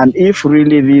 And if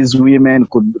really these women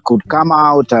could come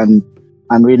out and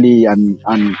really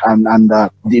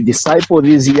disciple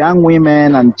these young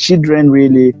women and children,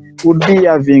 really would be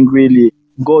having really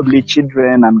godly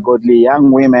children and godly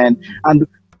young women. And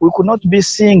we could not be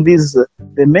seeing the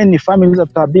many families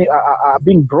that are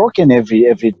being broken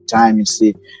every time, you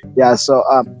see. Yeah, so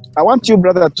I want you,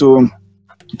 brother, to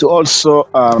also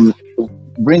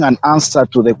bring an answer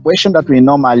to the question that we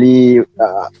normally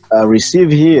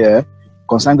receive here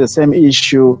concerning the same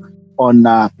issue on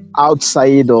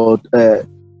outside or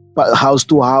house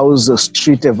to house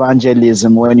street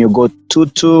evangelism, when you go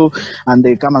to and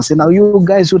they come and say, now you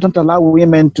guys, you don't allow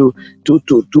women to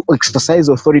exercise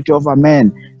authority over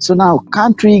men. So now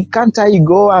can't I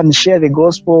go and share the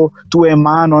gospel to a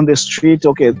man on the street?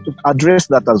 Okay, address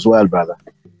that as well, brother.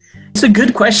 It's a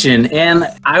good question. And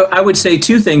I would say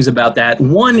two things about that.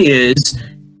 One is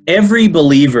every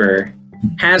believer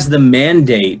has the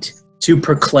mandate to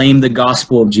proclaim the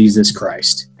gospel of Jesus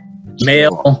Christ.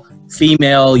 Male,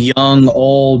 female, young,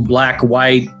 old, black,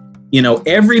 white,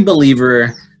 every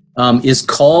believer is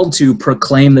called to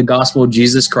proclaim the gospel of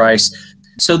Jesus Christ.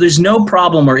 So there's no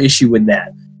problem or issue with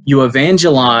that. You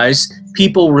evangelize,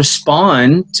 people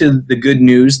respond to the good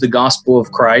news, the gospel of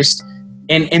Christ,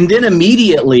 and then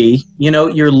immediately,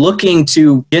 you're looking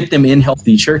to get them in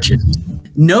healthy churches.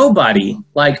 No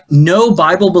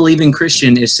Bible-believing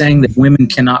Christian is saying that women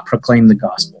cannot proclaim the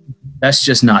gospel. That's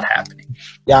just not happening.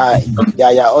 Yeah.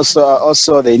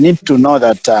 Also, they need to know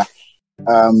that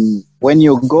when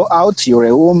you go out, you're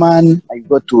a woman. You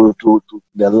go to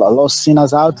the lost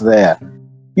sinners out there.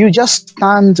 You just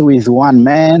stand with one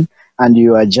man, and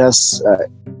you are just,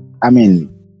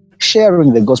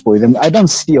 sharing the gospel with them. I don't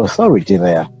see authority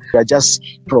there. You are just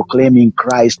proclaiming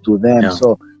Christ to them. No.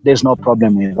 So there's no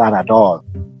problem with that at all.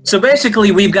 So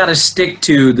basically, we've got to stick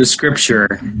to the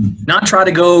scripture, not try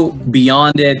to go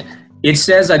beyond it. It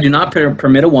says, I do not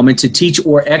permit a woman to teach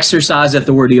or exercise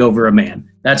authority over a man.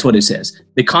 That's what it says.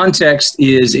 The context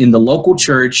is in the local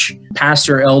church,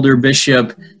 pastor, elder,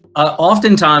 bishop.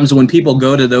 Oftentimes when people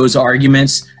go to those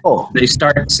arguments, they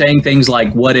start saying things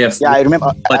like, what if? Yeah, I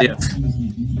remember. What if?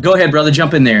 Go ahead, brother,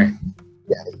 jump in there.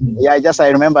 I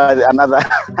remember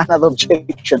another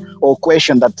objection or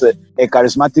question that a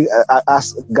charismatic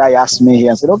guy asked me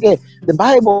here and said, okay, the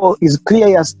Bible is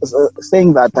clear as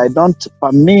saying that I don't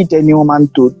permit any woman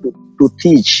to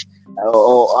teach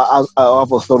or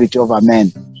have authority over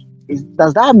men.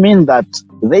 Does that mean that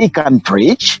they can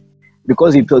preach?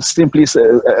 Because it simply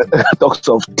talks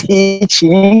of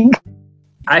teaching.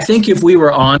 I think if we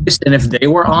were honest, and if they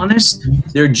were honest,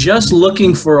 they're just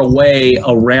looking for a way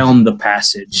around the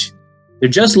passage. They're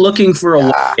just looking for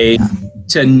a way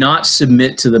to not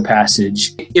submit to the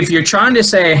passage. If you're trying to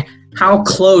say, how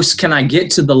close can I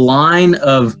get to the line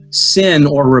of sin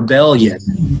or rebellion?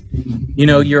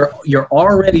 You're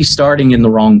already starting in the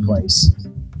wrong place,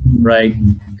 right?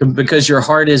 Because your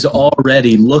heart is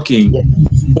already looking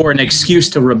for an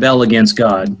excuse to rebel against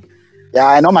God. Yeah,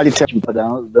 I normally tell people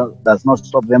that does not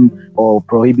stop them or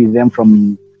prohibit them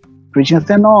from preaching.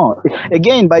 Say no.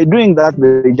 Again, by doing that,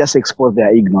 they just expose their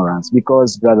ignorance.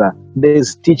 Because, brother,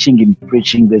 there's teaching in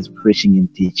preaching, there's preaching in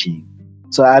teaching.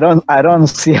 So I don't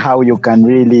see how you can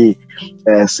really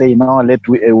say no. Let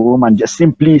a woman just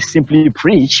simply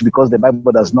preach, because the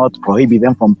Bible does not prohibit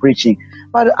them from preaching.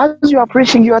 But as you are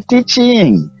preaching, you are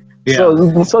teaching. Yeah.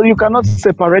 So you cannot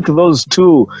separate those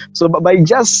two. So by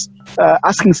just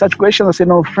asking such questions, I say,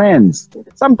 no, friends.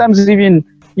 Sometimes even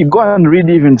you go and read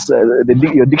even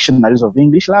your dictionaries of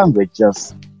English language,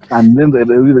 and then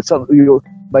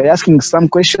by asking some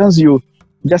questions, you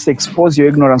just expose your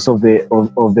ignorance of the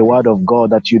Word of God,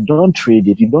 that you don't read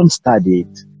it, you don't study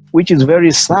it, which is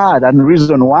very sad, and the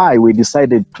reason why we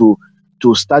decided to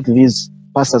start these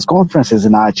pastors' conferences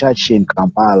in our church in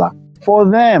Kampala. For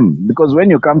them, because when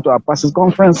you come to our pastors'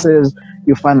 conferences,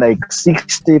 you find like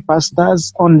 60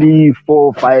 pastors, only 4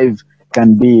 or 5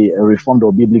 can be Reformed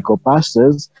or biblical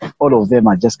pastors. All of them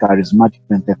are just charismatic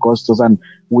Pentecostals, and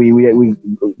we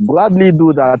gladly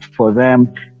do that for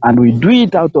them, and we do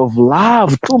it out of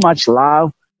love, too much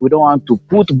love. We don't want to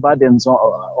put burdens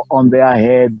on their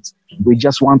heads. We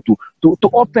just want to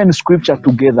open scripture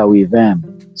together with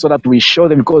them, so that we show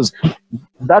them, because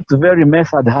that very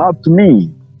method helped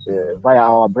me via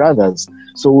our brothers.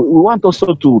 So we want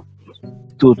also to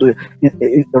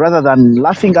rather than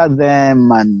laughing at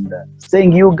them and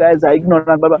saying you guys are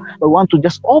ignorant, blah, blah, we want to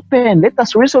just open. Let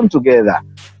us reason together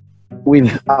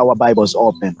with our Bibles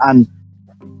open. And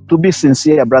to be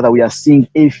sincere, brother, we are seeing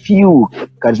a few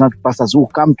charismatic pastors who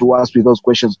come to us with those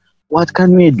questions. What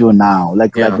can we do now?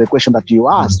 Like the question that you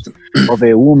asked of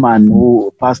a woman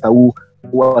pastor who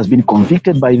has been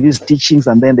convicted by these teachings,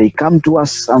 and then they come to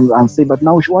us and say, but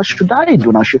now what should I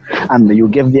do now? And you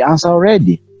gave the answer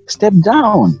already. Step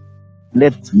down.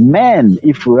 Let men,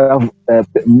 if we have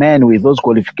men with those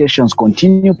qualifications,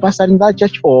 continue pastoring that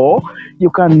church, or you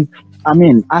can,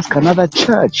 ask another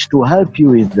church to help you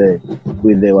with the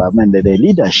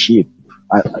leadership.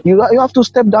 You have to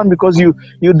step down because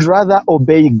you'd rather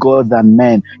obey God than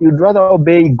men. You'd rather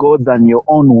obey God than your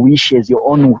own wishes, your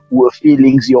own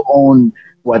feelings, your own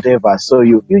whatever. So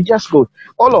you just go.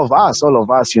 All of us,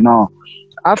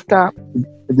 after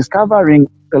discovering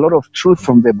a lot of truth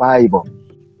from the Bible,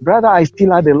 brother, I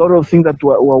still had a lot of things that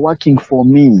were working for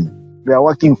me. They are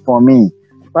working for me.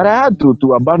 But I had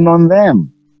to abandon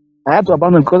them. I had to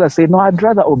abandon because I said, no, I'd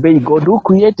rather obey God who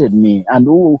created me and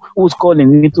who's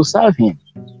calling me to serve him.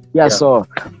 Yeah. So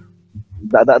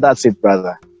that's it,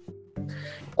 brother.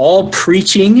 All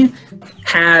preaching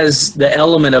has the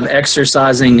element of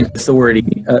exercising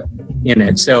authority in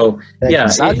it. So, yeah.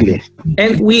 Exactly.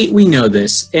 And we know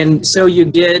this. And so you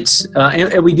get,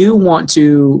 and we do want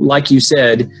to, like you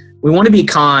said, we want to be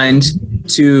kind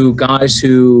to guys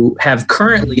who have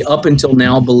currently, up until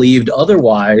now, believed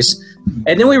otherwise.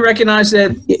 And then we recognize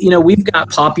that, we've got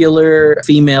popular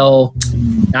female,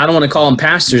 I don't want to call them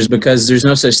pastors because there's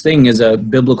no such thing as a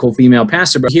biblical female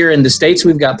pastor. But here in the States,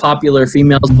 we've got popular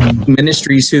female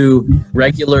ministries who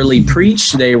regularly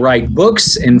preach. They write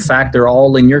books. In fact, they're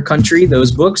all in your country,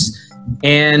 those books.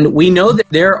 And we know that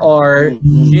there are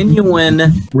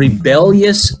genuine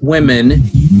rebellious women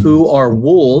who are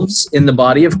wolves in the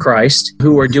body of Christ,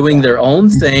 who are doing their own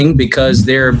thing because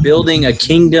they're building a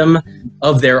kingdom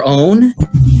of their own.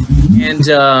 And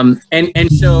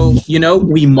so,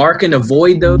 we mark and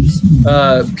avoid those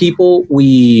people.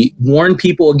 We warn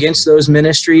people against those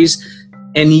ministries.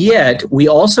 And yet, we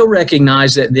also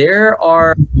recognize that there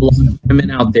are a lot of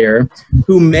women out there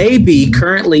who may be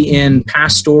currently in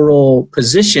pastoral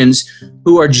positions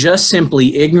who are just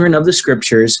simply ignorant of the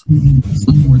scriptures,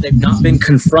 or they've not been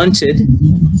confronted.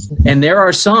 And there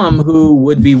are some who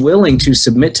would be willing to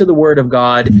submit to the Word of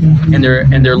God, and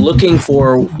they're looking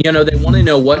for, they want to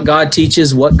know what God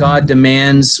teaches, what God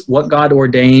demands, what God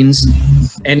ordains.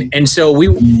 And so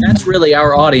that's really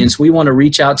our audience. We want to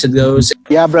reach out to those.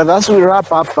 Yeah, brother, as we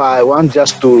wrap up, I want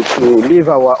just to leave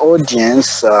our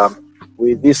audience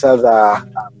with this other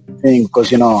thing,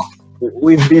 because,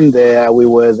 we've been there, we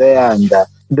were there, and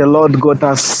the Lord got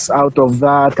us out of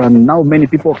that. And now many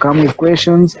people come with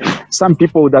questions. Some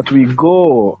people that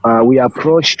we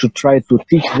approach to try to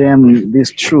teach them this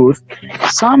truth.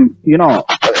 Some,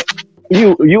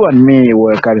 you and me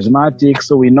were charismatic,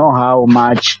 so we know how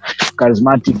much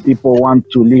charismatic people want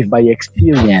to live by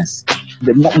experience.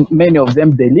 Many of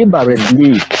them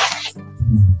deliberately,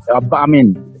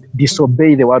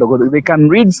 disobey the Word of God. They can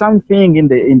read something in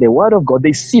the Word of God.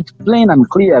 They see it plain and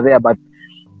clear there, but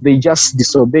they just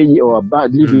disobey or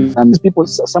believe it. And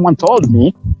someone told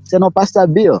me, said, "No, Pastor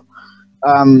Bill,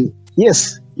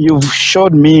 yes, you've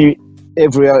showed me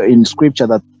everywhere in Scripture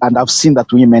and I've seen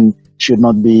that women should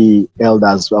not be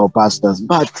elders or pastors.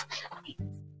 But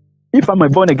if I'm a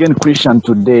born-again Christian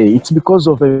today, it's because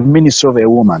of a ministry of a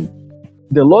woman.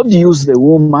 The Lord used the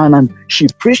woman and she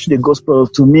preached the gospel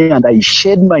to me and I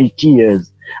shed my tears.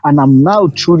 And I'm now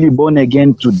truly born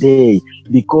again today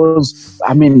because,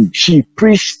 she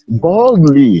preached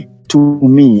boldly to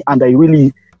me and I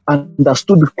really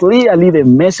understood clearly the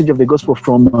message of the gospel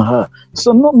from her.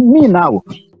 So not me now.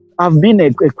 I've been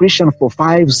a Christian for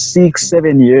 5, 6,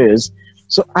 7 years.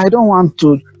 So I don't want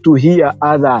to hear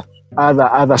other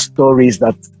stories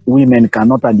that women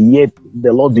cannot, and yet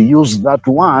the Lord used that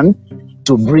one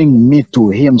to bring me to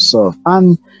himself.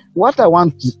 And what I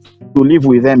want to leave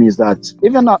with them is that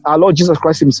even our Lord Jesus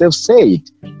Christ himself said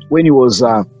when he was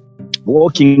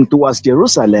walking towards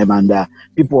Jerusalem and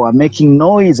people were making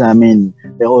noise, the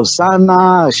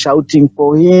Hosanna, shouting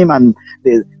for him, and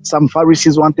some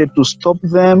Pharisees wanted to stop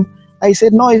them. I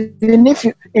said, no, even if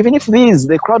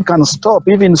the crowd can stop,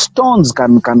 even stones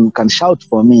can shout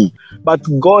for me. But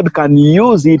God can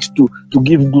use it to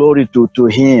give glory to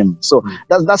him. So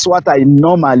that's what I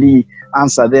normally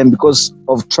answer them because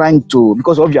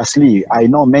obviously I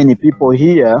know many people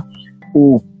here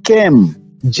who came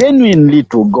genuinely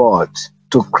to God,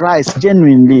 to Christ,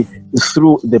 genuinely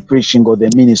through the preaching or the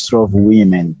ministry of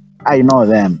women. I know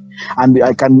them. And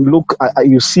I can look,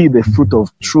 you see the fruit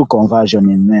of true conversion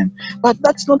in them. But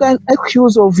that's not an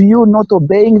excuse of you not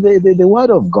obeying the Word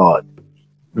of God.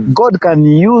 God can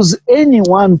use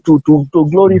anyone to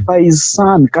glorify his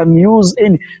Son,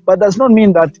 but does not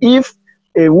mean that if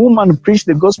a woman preached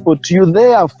the gospel to you,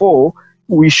 therefore,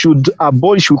 we should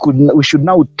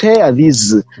now tear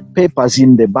these papers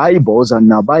in the Bibles and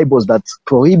Bibles that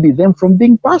prohibit them from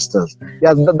being pastors.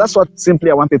 Yeah, that's what simply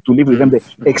I wanted to leave with them, the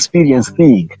experience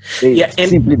thing.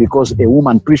 Simply because a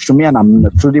woman preached to me and I'm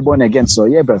truly born again. So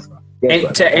yeah, brother.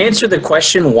 And to answer the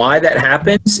question why that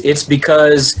happens, it's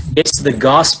because it's the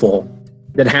gospel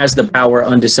that has the power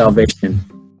unto salvation.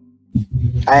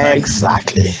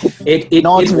 Exactly. It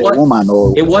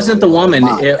wasn't the woman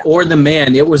or the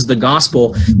man. It was the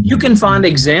gospel. You can find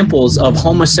examples of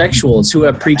homosexuals who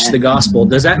have preached the gospel.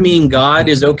 Does that mean God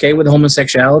is okay with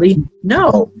homosexuality?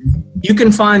 No. You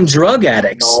can find drug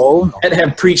addicts that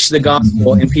have preached the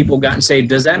gospel and people gotten saved.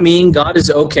 Does that mean God is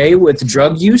okay with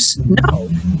drug use? No.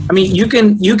 I mean, you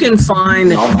can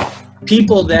find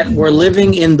people that were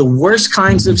living in the worst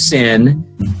kinds of sin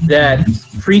that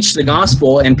preached the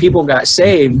gospel and people got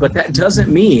saved, but that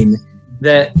doesn't mean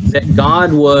that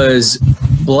God was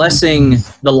blessing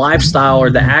the lifestyle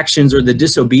or the actions or the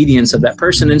disobedience of that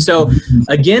person. And so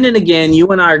again and again, you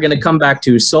and I are going to come back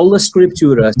to sola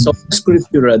scriptura, sola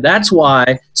scriptura. That's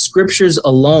why scriptures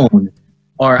alone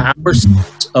are our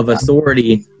source of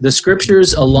authority. The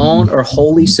scriptures alone are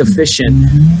wholly sufficient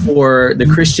for the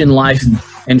Christian life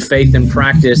and faith and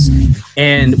practice.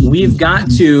 And we've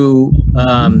got to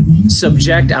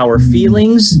subject our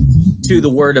feelings to the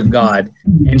Word of God.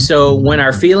 And so when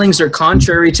our feelings are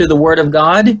contrary to the Word of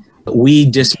God, we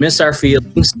dismiss our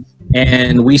feelings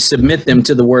and we submit them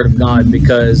to the Word of God,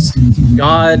 because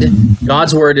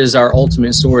God's Word is our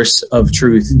ultimate source of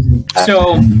truth.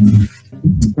 So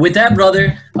with that,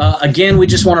 brother, again, we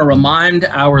just want to remind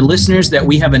our listeners that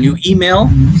we have a new email.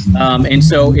 And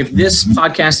so if this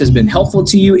podcast has been helpful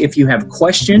to you, if you have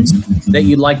questions that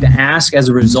you'd like to ask as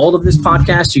a result of this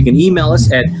podcast, you can email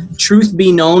us at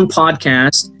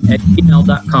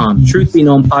truthbeknownpodcast@gmail.com.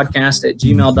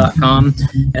 truthbeknownpodcast@gmail.com.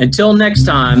 Until next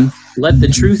time, let the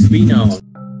truth be known.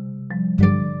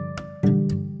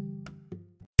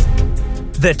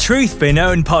 The Truth Be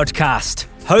Known podcast,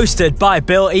 hosted by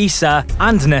Bill Issa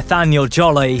and Nathaniel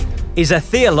Jolly, is a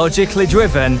theologically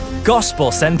driven,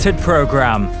 gospel-centered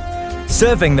program,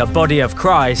 serving the body of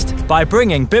Christ by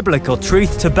bringing biblical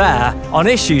truth to bear on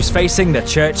issues facing the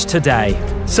church today.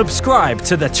 Subscribe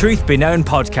to the Truth Be Known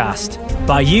podcast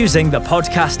by using the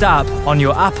podcast app on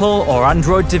your Apple or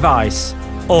Android device,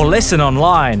 or listen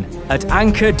online at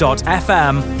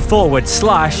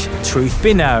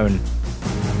anchor.fm/truthbeknown.